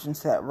exception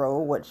to that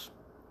rule, which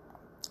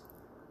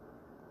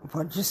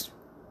we're just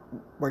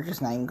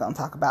not even going to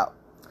talk about.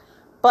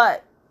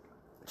 But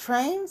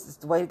trains is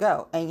the way to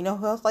go. And you know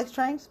who else likes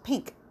trains?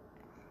 Pink.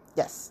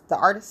 Yes, the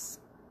artist,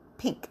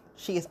 Pink.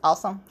 She is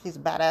awesome. She's a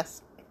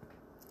badass.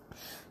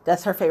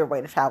 That's her favorite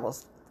way to travel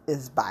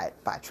is by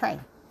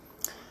train.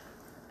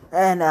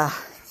 And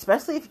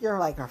especially if you're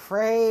like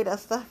afraid of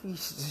stuff, you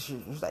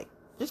should like,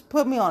 just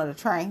put me on a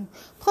train.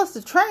 Plus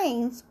the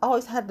trains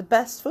always had the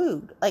best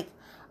food. Like,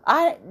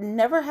 I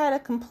never had a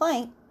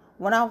complaint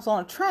when I was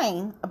on a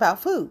train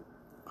about food.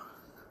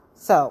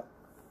 So,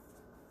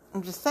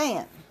 I'm just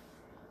saying,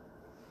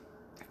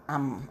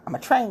 I'm a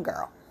train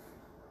girl,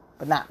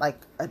 but not like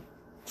a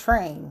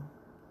train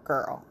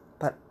girl,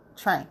 but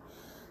train.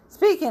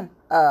 Speaking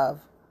of,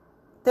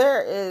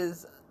 there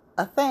is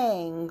a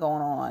thing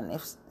going on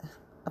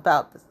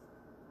about the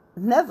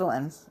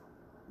Netherlands.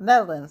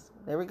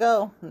 There we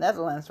go.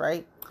 Netherlands,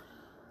 right?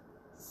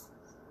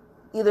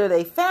 Either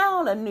they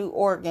found a new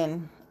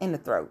organ in the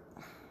throat,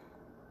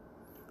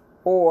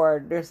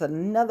 or there's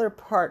another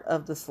part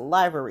of the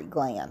salivary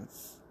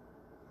glands.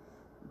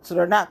 So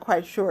they're not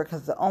quite sure,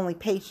 because the only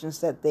patients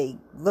that they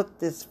looked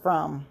this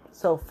from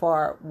so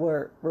far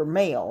were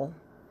male.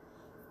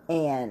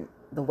 And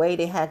the way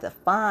they had to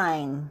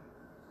find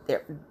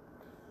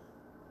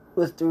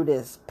was through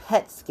this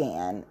PET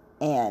scan.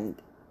 And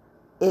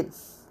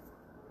it's,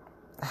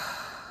 I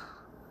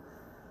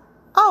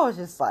was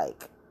just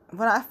like,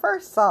 when I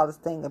first saw this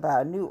thing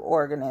about a new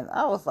organ, and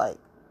I was like,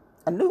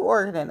 a new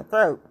organ in the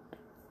throat.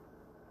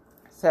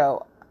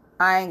 So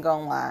I ain't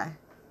gonna lie,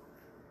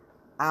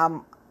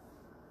 I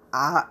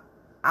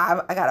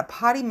got a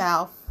potty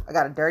mouth, I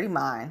got a dirty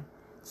mind.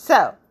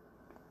 So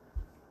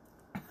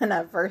when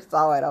I first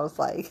saw it, I was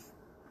like,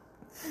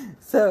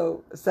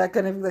 so is that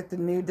gonna be like the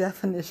new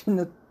definition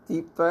of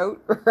deep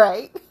throat,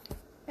 right?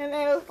 And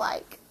then it was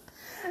like,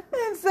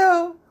 and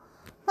so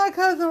my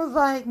cousin was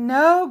like,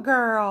 no,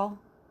 girl,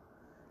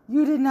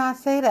 you did not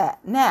say that.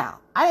 Now,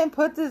 I didn't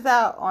put this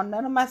out on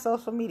none of my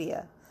social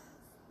media.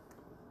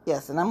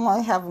 Yes, and I'm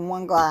only having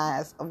one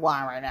glass of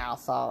wine right now,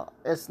 so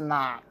it's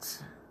not,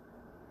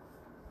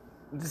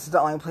 this is the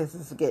only place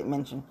this get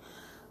mentioned.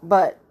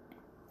 But,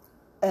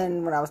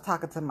 and when I was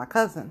talking to my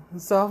cousin,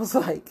 so I was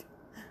like,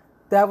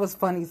 that was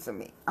funny to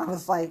me. I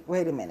was like,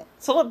 wait a minute.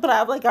 So, but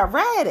I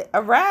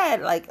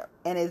read, like,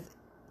 and it's,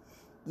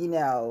 you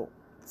know,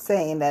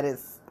 saying that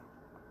it's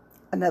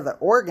another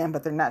organ,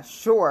 but they're not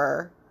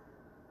sure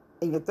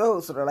in your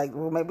throat. So they're like,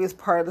 well, maybe it's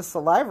part of the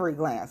salivary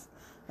glands.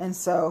 And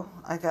so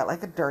I got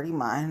like a dirty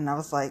mind, and I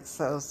was like,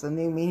 so it's the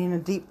new meaning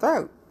of deep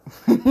throat.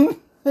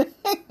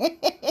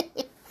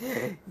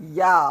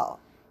 Y'all,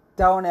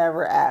 don't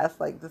ever ask.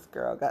 Like, this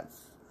girl got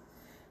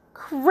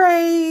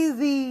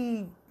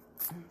crazy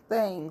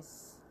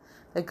things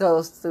that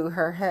goes through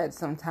her head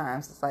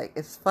sometimes. It's like,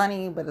 it's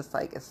funny, but it's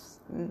like, it's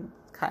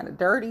kind of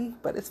dirty,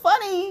 but it's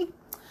funny.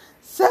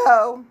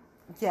 So,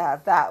 yeah,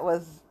 that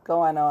was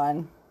going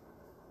on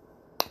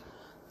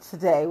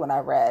today when I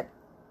read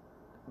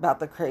about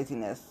the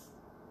craziness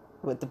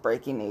with the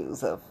breaking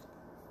news of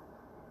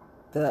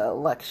the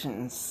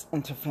elections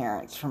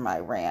interference from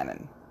Iran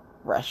and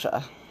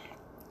Russia.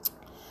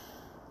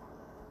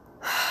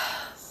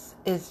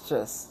 It's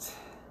the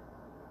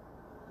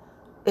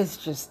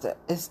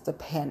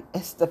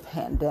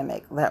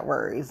pandemic that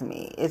worries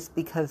me. It's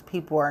because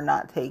people are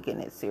not taking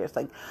it serious.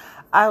 Like,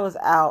 I was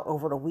out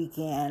over the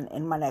weekend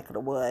in my neck of the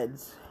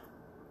woods,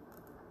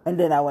 and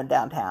then I went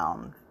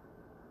downtown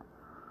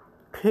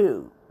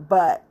too.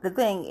 But the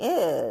thing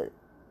is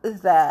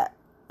that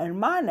in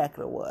my neck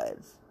of the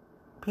woods,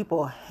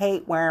 people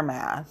hate wearing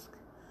masks.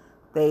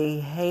 They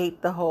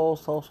hate the whole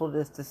social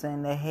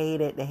distancing. They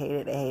hate it.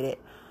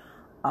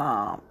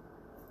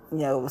 You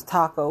know, it was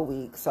Taco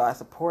Week, so I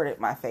supported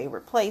my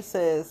favorite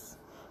places.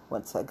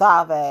 Went to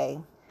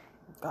Agave,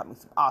 got me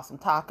some awesome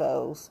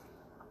tacos.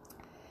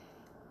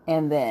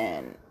 And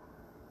then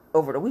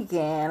over the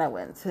weekend, I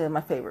went to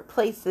my favorite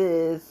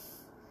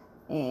places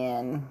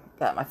and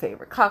got my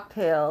favorite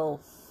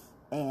cocktails.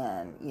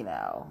 And, you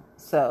know,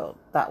 so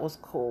that was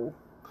cool.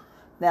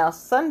 Now,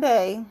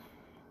 Sunday,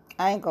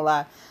 I ain't gonna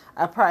lie,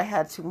 I probably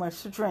had too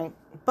much to drink.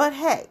 But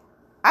hey,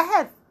 I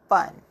had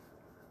fun.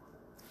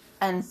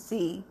 And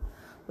see,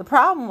 the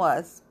problem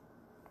was,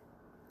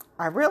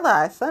 I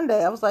realized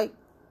Sunday, I was like,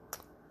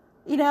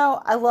 you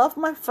know, I love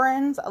my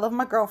friends. I love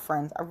my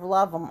girlfriends. I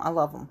love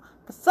them.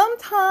 But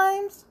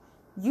sometimes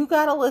you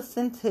got to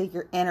listen to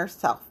your inner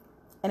self.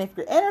 And if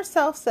your inner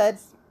self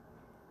says,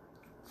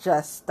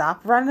 just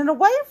stop running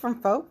away from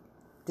folk,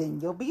 then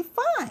you'll be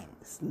fine.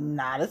 It's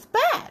not as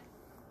bad.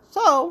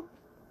 So,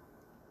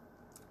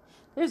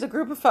 there's a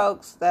group of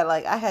folks that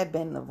like I had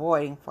been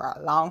avoiding for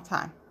a long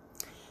time.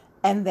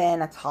 And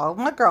then I told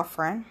my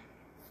girlfriend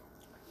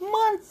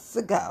months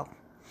ago.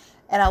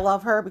 And I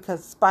love her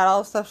because despite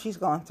all the stuff she's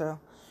going through,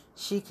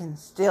 she can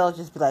still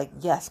just be like,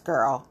 yes,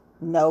 girl,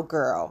 no,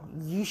 girl,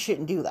 you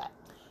shouldn't do that.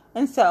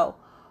 And so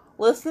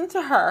listening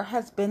to her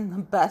has been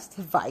the best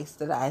advice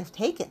that I've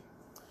taken.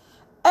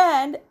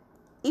 And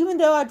even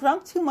though I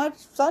drank too much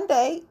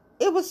Sunday,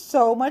 it was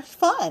so much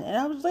fun. And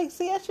I was like,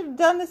 see, I should have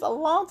done this a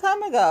long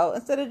time ago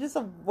instead of just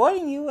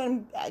avoiding you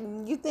and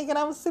you thinking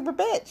I was super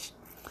bitch.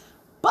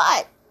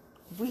 But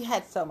we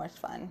had so much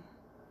fun.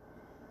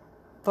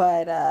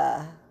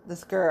 But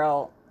this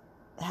girl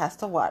has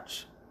to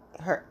watch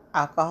her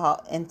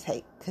alcohol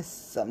intake because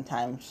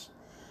sometimes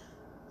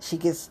she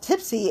gets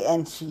tipsy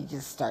and she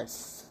just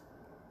starts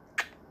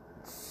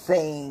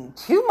saying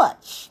too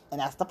much. And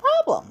that's the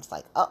problem. It's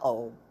like,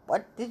 uh-oh,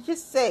 what did you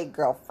say,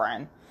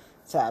 girlfriend?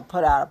 So I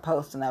put out a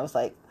post and I was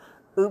like,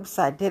 oops,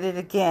 I did it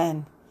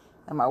again.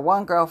 And my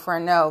one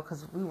girlfriend, no,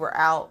 because we were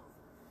out,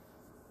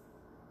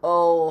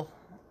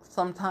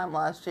 sometime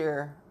last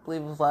year. I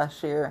believe it was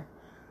last year.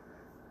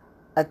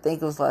 I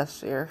think it was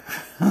last year.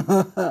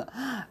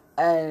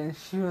 And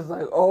she was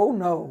like, oh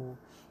no,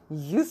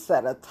 you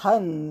said a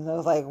ton. And I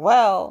was like,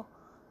 well,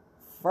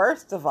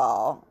 first of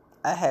all,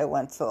 I had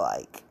went to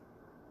like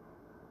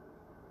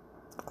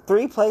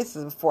 3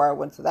 places before I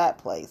went to that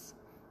place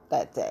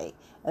that day.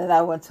 And then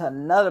I went to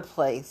another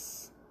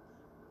place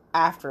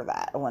after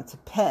that. I went to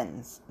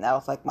Penn's. And that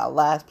was like my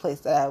last place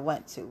that I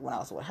went to when I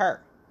was with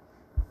her.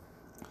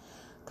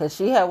 Because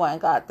she had went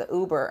and got the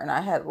Uber and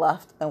I had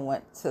left and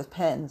went to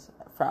Penn's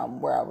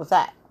from where I was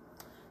at.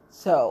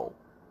 So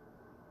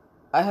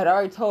I had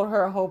already told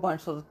her a whole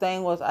bunch. So the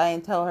thing was I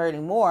didn't tell her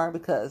anymore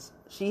because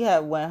she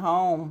had went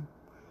home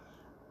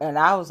and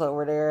I was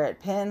over there at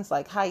Penn's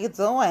like, how you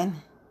doing?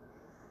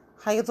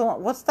 How you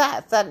doing? What's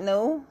that? Is that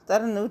new? Is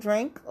that a new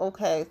drink?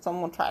 Okay, so I'm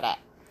going to try that.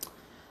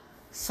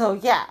 So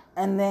yeah,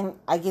 and then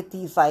I get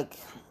these like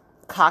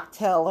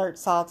cocktail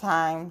alerts all the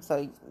time.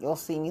 So you'll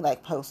see me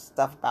like post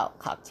stuff about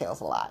cocktails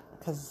a lot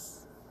because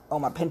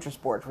my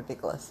Pinterest board's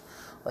ridiculous.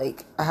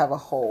 Like I have a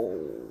whole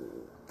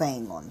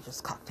thing on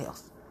just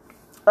cocktails.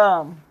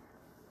 But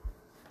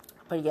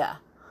yeah,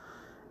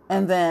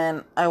 and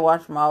then I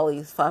watch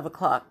Molly's 5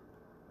 o'clock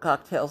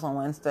cocktails on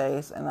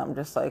Wednesdays, and I'm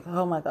just like,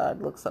 oh my god,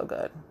 it looks so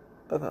good.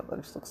 It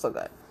just looks so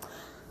good.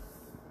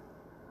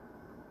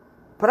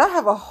 But I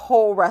have a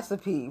whole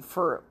recipe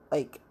for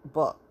like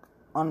book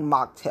on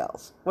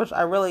mocktails, which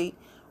I really,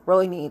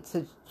 really need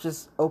to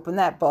just open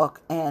that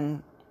book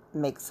and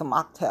make some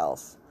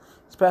mocktails,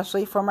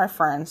 especially for my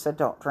friends that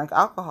don't drink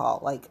alcohol.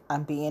 Like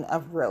I'm being a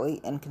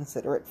really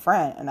inconsiderate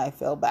friend and I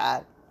feel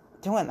bad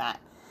doing that.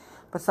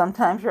 But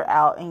sometimes you're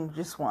out and you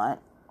just want,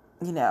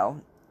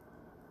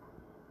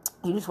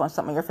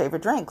 some of your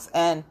favorite drinks.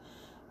 And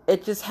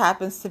it just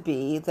happens to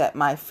be that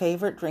my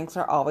favorite drinks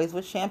are always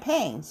with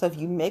champagne. So if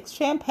you mix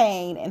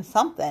champagne and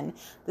something,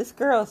 this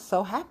girl is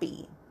so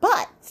happy.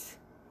 But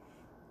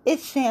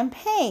it's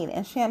champagne,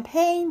 and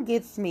champagne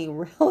gets me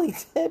really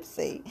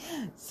tipsy.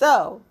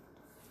 So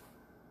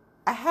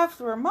I have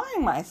to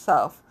remind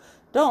myself,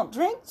 don't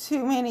drink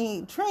too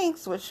many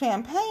drinks with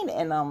champagne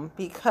in them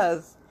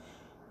because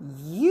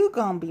you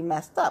gonna be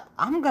messed up.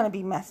 I'm gonna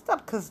be messed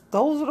up because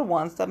those are the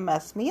ones that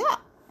mess me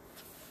up.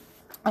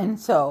 And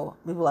so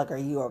people are like, are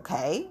you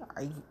okay?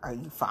 Are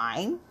you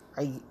fine?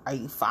 Are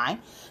you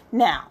fine?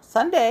 Now,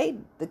 Sunday,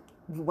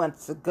 we went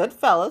to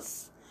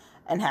Goodfellas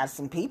and had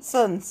some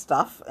pizza and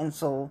stuff. And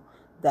so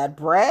that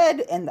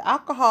bread and the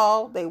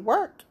alcohol, they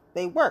work.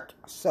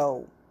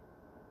 So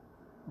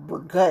we're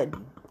good.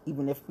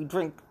 Even if we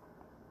drink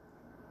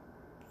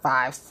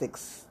 5,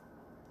 6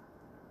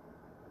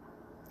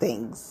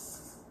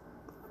 things,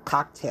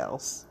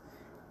 cocktails,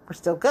 we're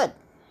still good.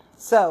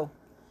 So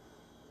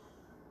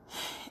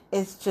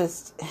it's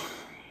just,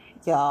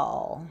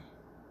 y'all,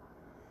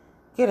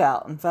 get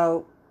out and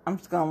vote. I'm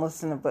just going to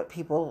listen to what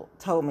people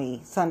told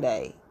me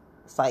Sunday.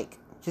 It's like,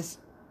 just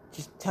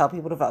tell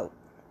people to vote.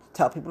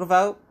 Tell people to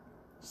vote.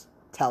 Just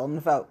tell them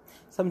to vote.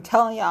 So I'm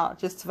telling y'all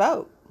just to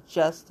vote.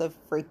 Just to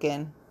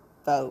freaking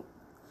vote.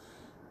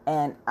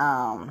 And,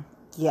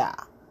 yeah.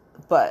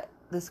 But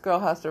this girl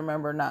has to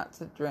remember not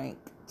to drink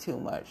too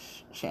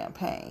much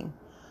champagne.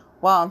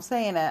 While I'm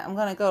saying that, I'm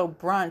going to go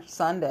brunch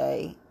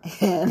Sunday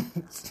and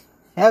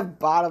have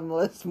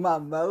bottomless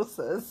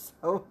mimosas.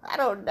 So I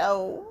don't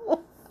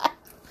know.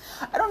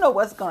 I don't know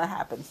what's going to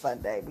happen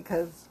Sunday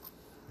because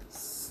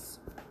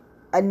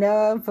I know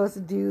I'm supposed to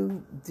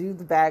do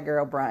the bad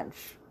girl brunch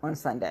on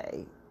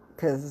Sunday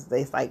because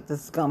they like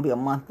this is going to be a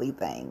monthly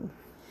thing.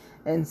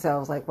 And so I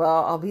was like,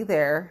 well, I'll be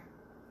there.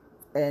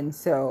 And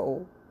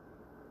so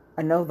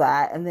I know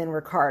that. And then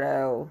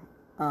Ricardo,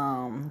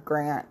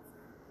 Grant,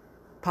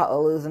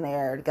 Paolu's in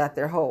there, got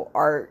their whole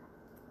art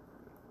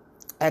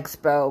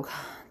expo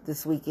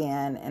this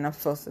weekend, and I'm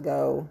supposed to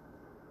go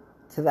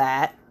to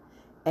that.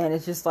 And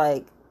it's just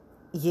like,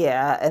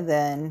 yeah. And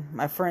then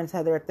my friends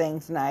had their thing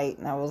tonight,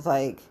 and I was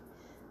like,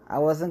 I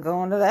wasn't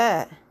going to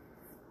that.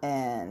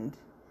 And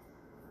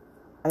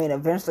I mean,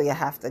 eventually I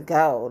have to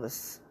go to,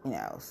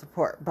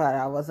 support, but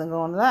I wasn't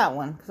going to that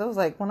one because I was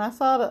like, when I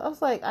saw I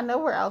was like, I know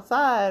we're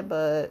outside,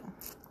 but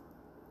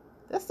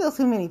there's still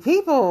too many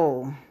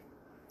people.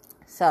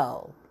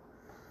 So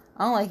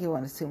I don't like it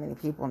when there's too many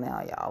people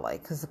now, y'all.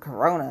 Like, because of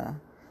Corona,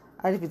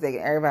 I just be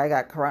thinking everybody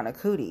got Corona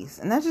cooties,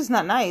 and that's just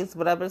not nice.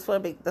 But I just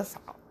want to be, that's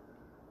all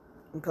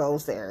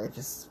goes there. I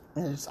just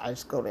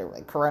go there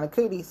like Corona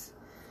cooties.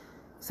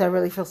 So I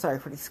really feel sorry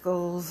for these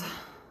schools.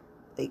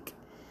 Like,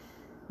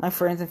 my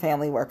friends and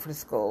family work for the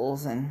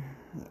schools, and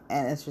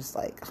it's just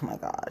like, oh my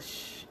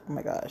gosh,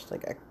 like,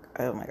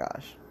 oh my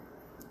gosh.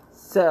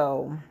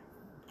 So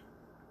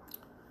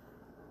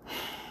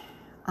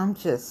I'm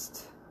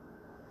just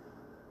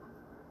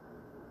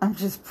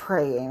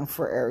praying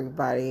for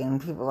everybody and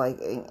people, like,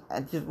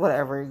 just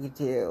whatever you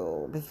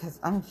do, because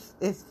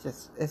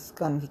it's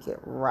going to get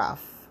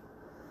rough.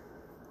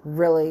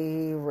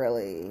 Really,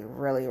 really,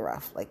 really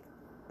rough. Like,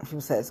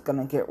 people say it's going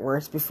to get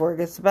worse before it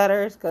gets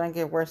better. It's going to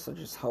get worse, so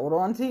just hold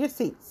on to your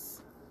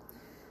seats.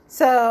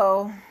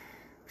 So,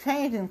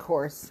 changing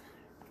course.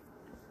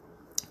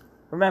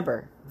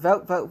 Remember,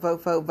 vote, vote,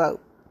 vote, vote,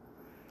 vote.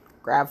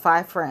 Grab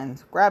 5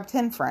 friends. Grab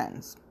 10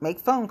 friends. Make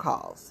phone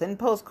calls. Send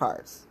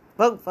postcards.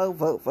 Vote, vote,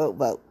 vote, vote,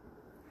 vote.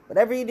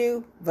 Whatever you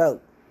do,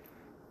 vote.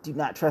 Do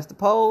not trust the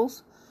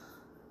polls.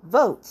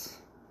 Vote.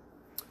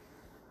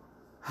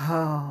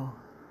 Oh.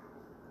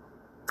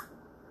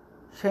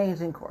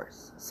 Changing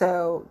course.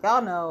 So,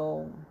 y'all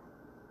know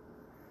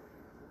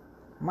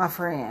my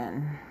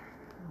friend,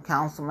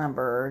 council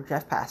member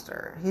Jeff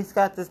Pastor. He's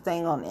got this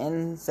thing on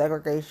end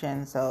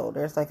segregation. So,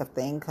 there's like a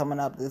thing coming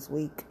up this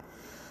week.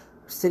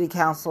 City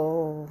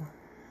council,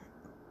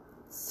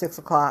 6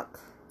 o'clock.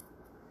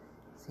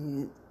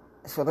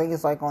 So I think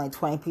it's like only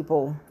 20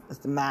 people is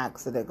the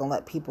max that they're going to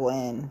let people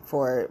in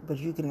for it. But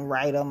you can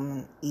write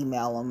them,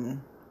 email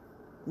them.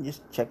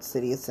 Just check the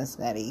City of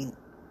Cincinnati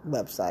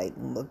website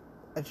and look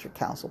at your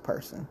council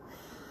person.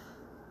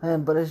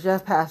 But it's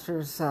Jeff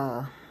Pastor's,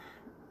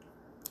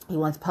 he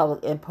wants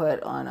public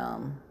input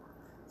on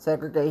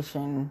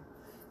segregation.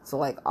 So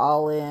like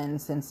all in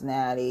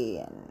Cincinnati,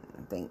 and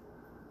I think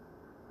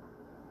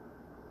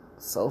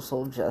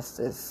social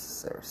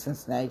justice or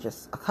Cincinnati,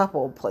 just a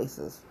couple of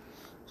places.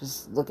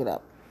 Just look it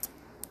up.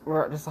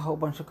 There's a whole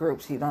bunch of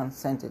groups he done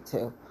sent it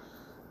to.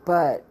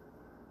 But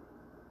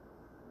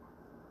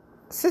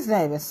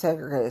Cincinnati been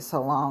segregated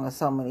so long in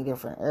so many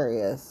different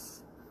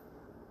areas.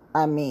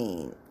 I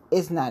mean,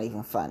 it's not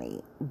even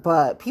funny.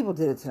 But people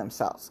did it to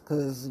themselves.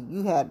 Because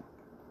you had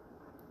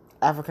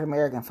African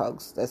American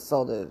folks that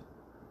sold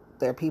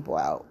their people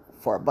out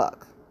for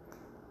 $1.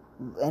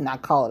 And I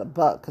call it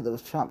 $1 because it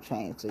was Trump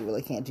change. So you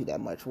really can't do that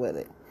much with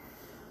it.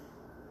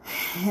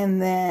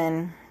 And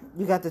then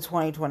you got the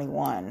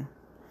 2021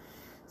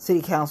 city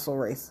council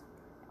race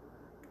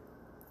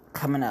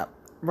coming up.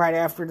 Right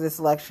after this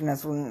election,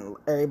 that's when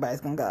everybody's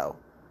going to go.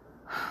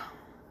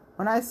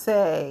 When I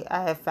say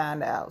I have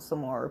found out some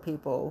more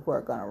people who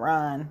are going to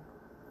run,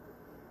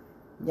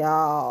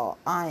 y'all,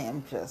 I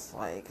am just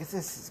like, this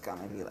is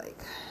going to be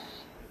like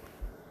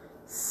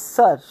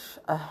such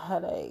a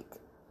headache.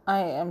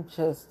 I am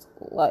just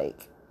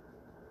like,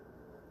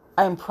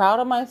 I'm proud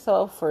of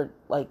myself for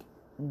like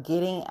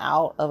getting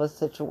out of a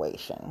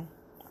situation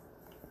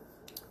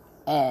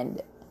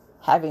and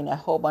having a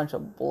whole bunch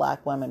of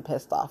black women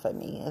pissed off at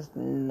me is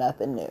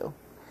nothing new.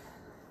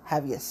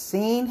 Have you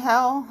seen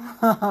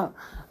how?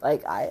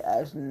 Like,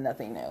 it's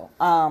nothing new.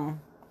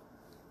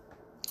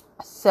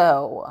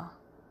 So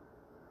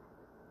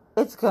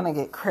it's gonna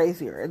get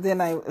crazier.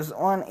 Then I was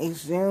on a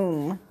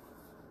Zoom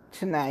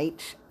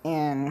tonight,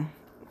 and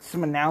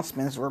some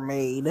announcements were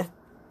made.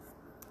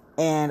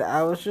 And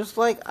I was just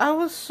like, I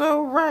was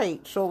so right.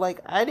 So,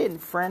 like, I didn't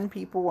friend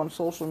people on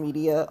social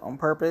media on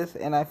purpose.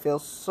 And I feel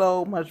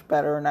so much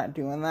better not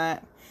doing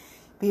that.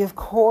 But, of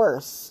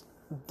course,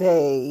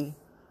 they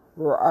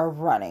are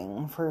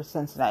running for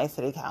Cincinnati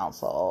City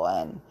Council.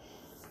 And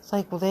it's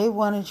like, well, they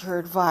wanted your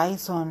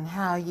advice on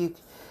how you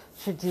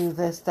should do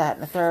this, that,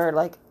 and the third.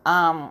 Like,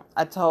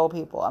 I told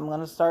people I'm going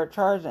to start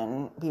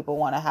charging people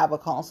want to have a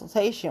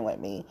consultation with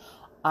me.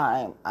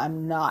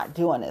 I'm not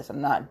doing this.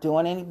 I'm not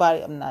doing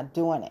anybody. I'm not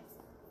doing it.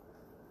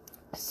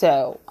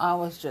 So I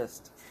was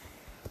just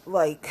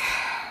like,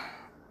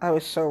 I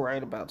was so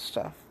right about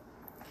stuff.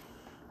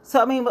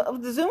 So, I mean,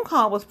 the Zoom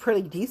call was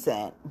pretty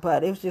decent,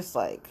 but it was just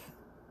like,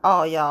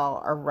 all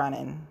y'all are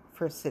running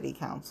for city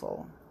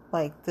council.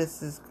 Like,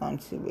 this is going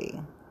to be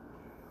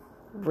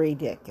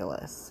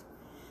ridiculous.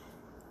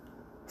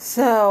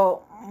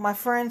 So my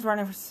friends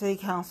running for city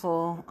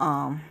council,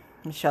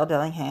 Michelle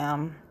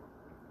Dillingham,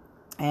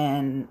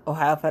 and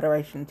Ohio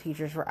Federation of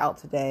Teachers were out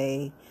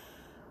today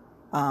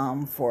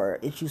for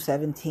issue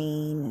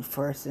 17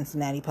 for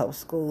Cincinnati Public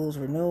Schools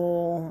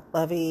renewal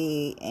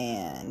levy,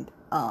 and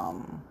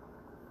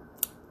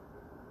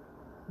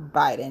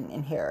Biden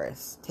and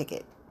Harris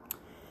ticket.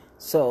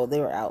 So they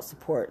were out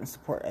support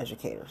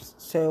educators.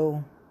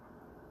 So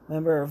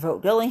remember,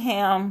 vote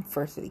Dillingham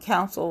for city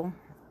council,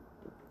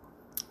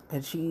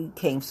 because she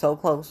came so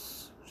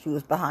close. She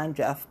was behind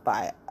Jeff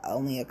by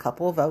only a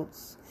couple of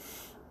votes.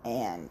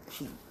 and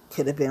she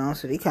could have been on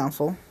city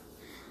council.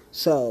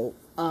 So,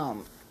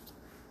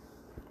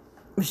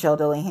 Michelle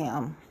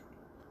Dillingham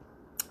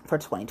for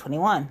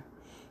 2021.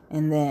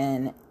 And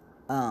then,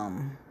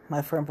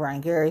 my friend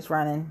Brian Gary's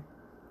running,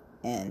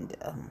 and,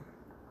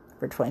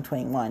 for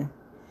 2021.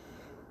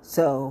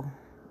 So,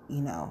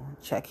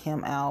 check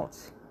him out.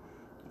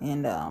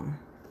 And,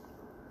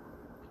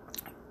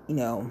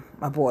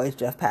 my boy is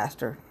Jeff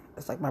Pastor.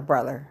 It's like my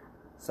brother.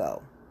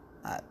 So,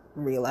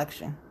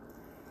 re-election.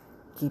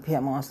 Keep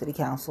him on city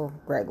council.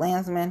 Greg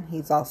Landsman,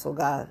 he's also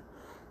got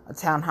a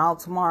town hall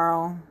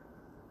tomorrow.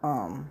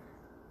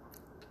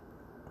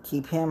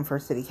 Keep him for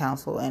city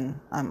council. And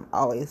I'm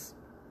always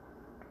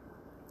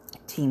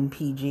team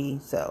PG,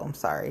 so I'm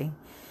sorry.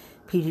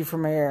 PG for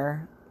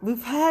mayor.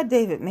 We've had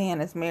David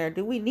Mann as mayor.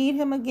 Do we need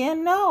him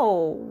again?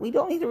 No. We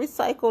don't need to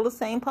recycle the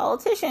same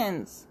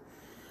politicians.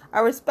 I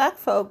respect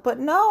folk, but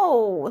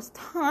no. It's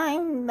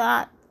time.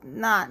 Not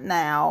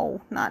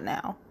now. Not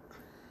now.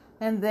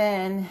 And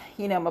then,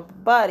 my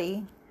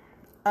buddy,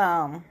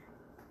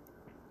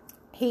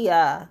 he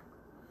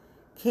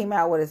came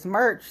out with his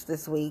merch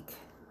this week.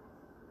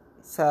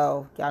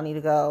 So y'all need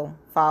to go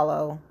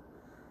follow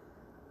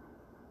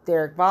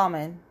Derek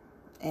Bauman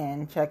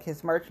and check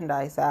his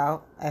merchandise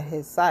out at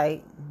his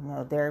site,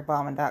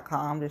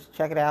 DerekBauman.com. Just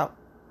check it out.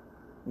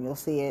 You'll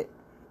see it.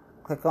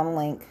 Click on the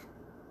link,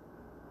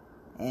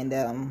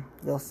 and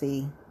you'll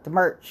see the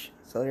merch.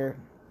 So there are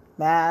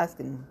masks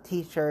and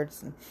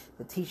t-shirts, and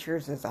the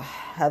t-shirts is a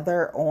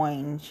heather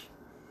orange.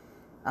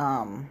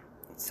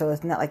 So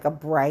it's not like a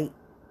bright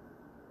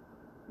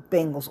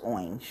Bengals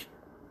orange.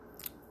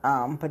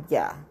 But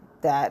yeah,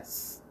 that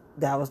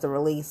was the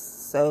release.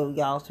 So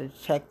y'all should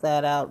check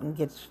that out and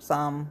get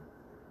some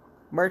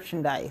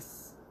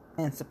merchandise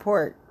and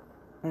support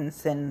and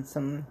send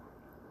some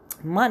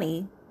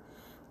money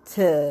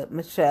to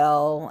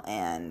Michelle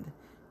and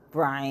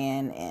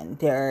Brian and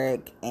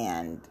Derek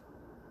and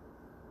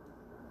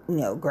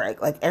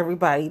Greg, like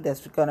everybody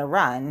that's gonna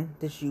run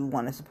that you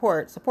want to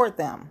support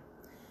them.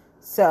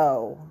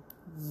 So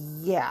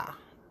yeah,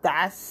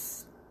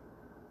 that's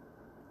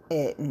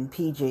it. And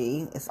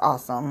PG is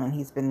awesome, and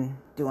he's been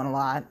doing a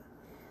lot.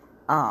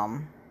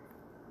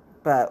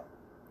 But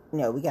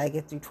we gotta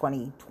get through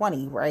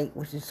 2020, right?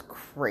 Which is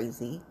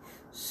crazy.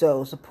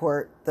 So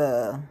support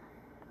the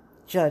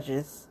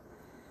judges,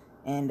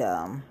 and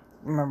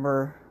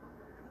remember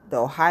the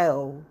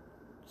Ohio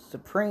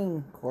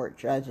Supreme Court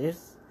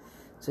judges.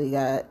 So you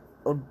got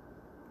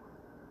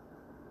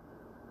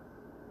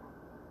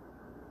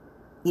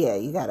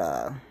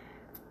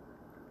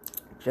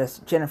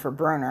just Jennifer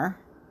Brunner.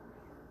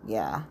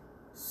 Yeah.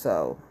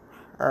 So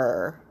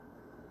her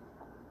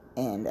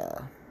and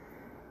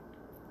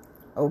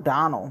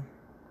O'Donnell,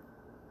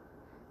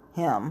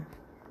 him.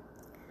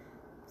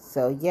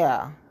 So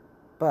yeah,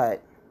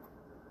 but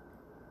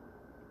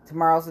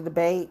tomorrow's a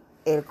debate,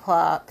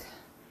 8:00.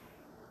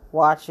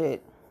 Watch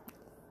it.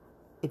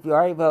 If you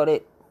already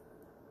voted,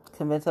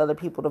 convince other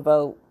people to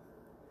vote.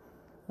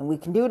 And we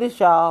can do this,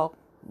 y'all.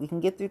 We can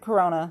get through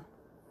Corona.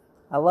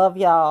 I love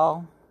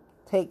y'all.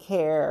 Take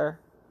care.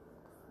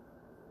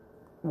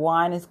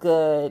 Wine is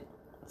good.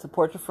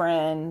 Support your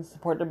friends.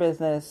 Support their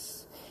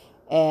business.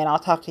 And I'll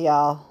talk to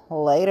y'all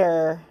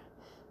later.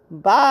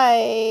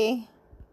 Bye.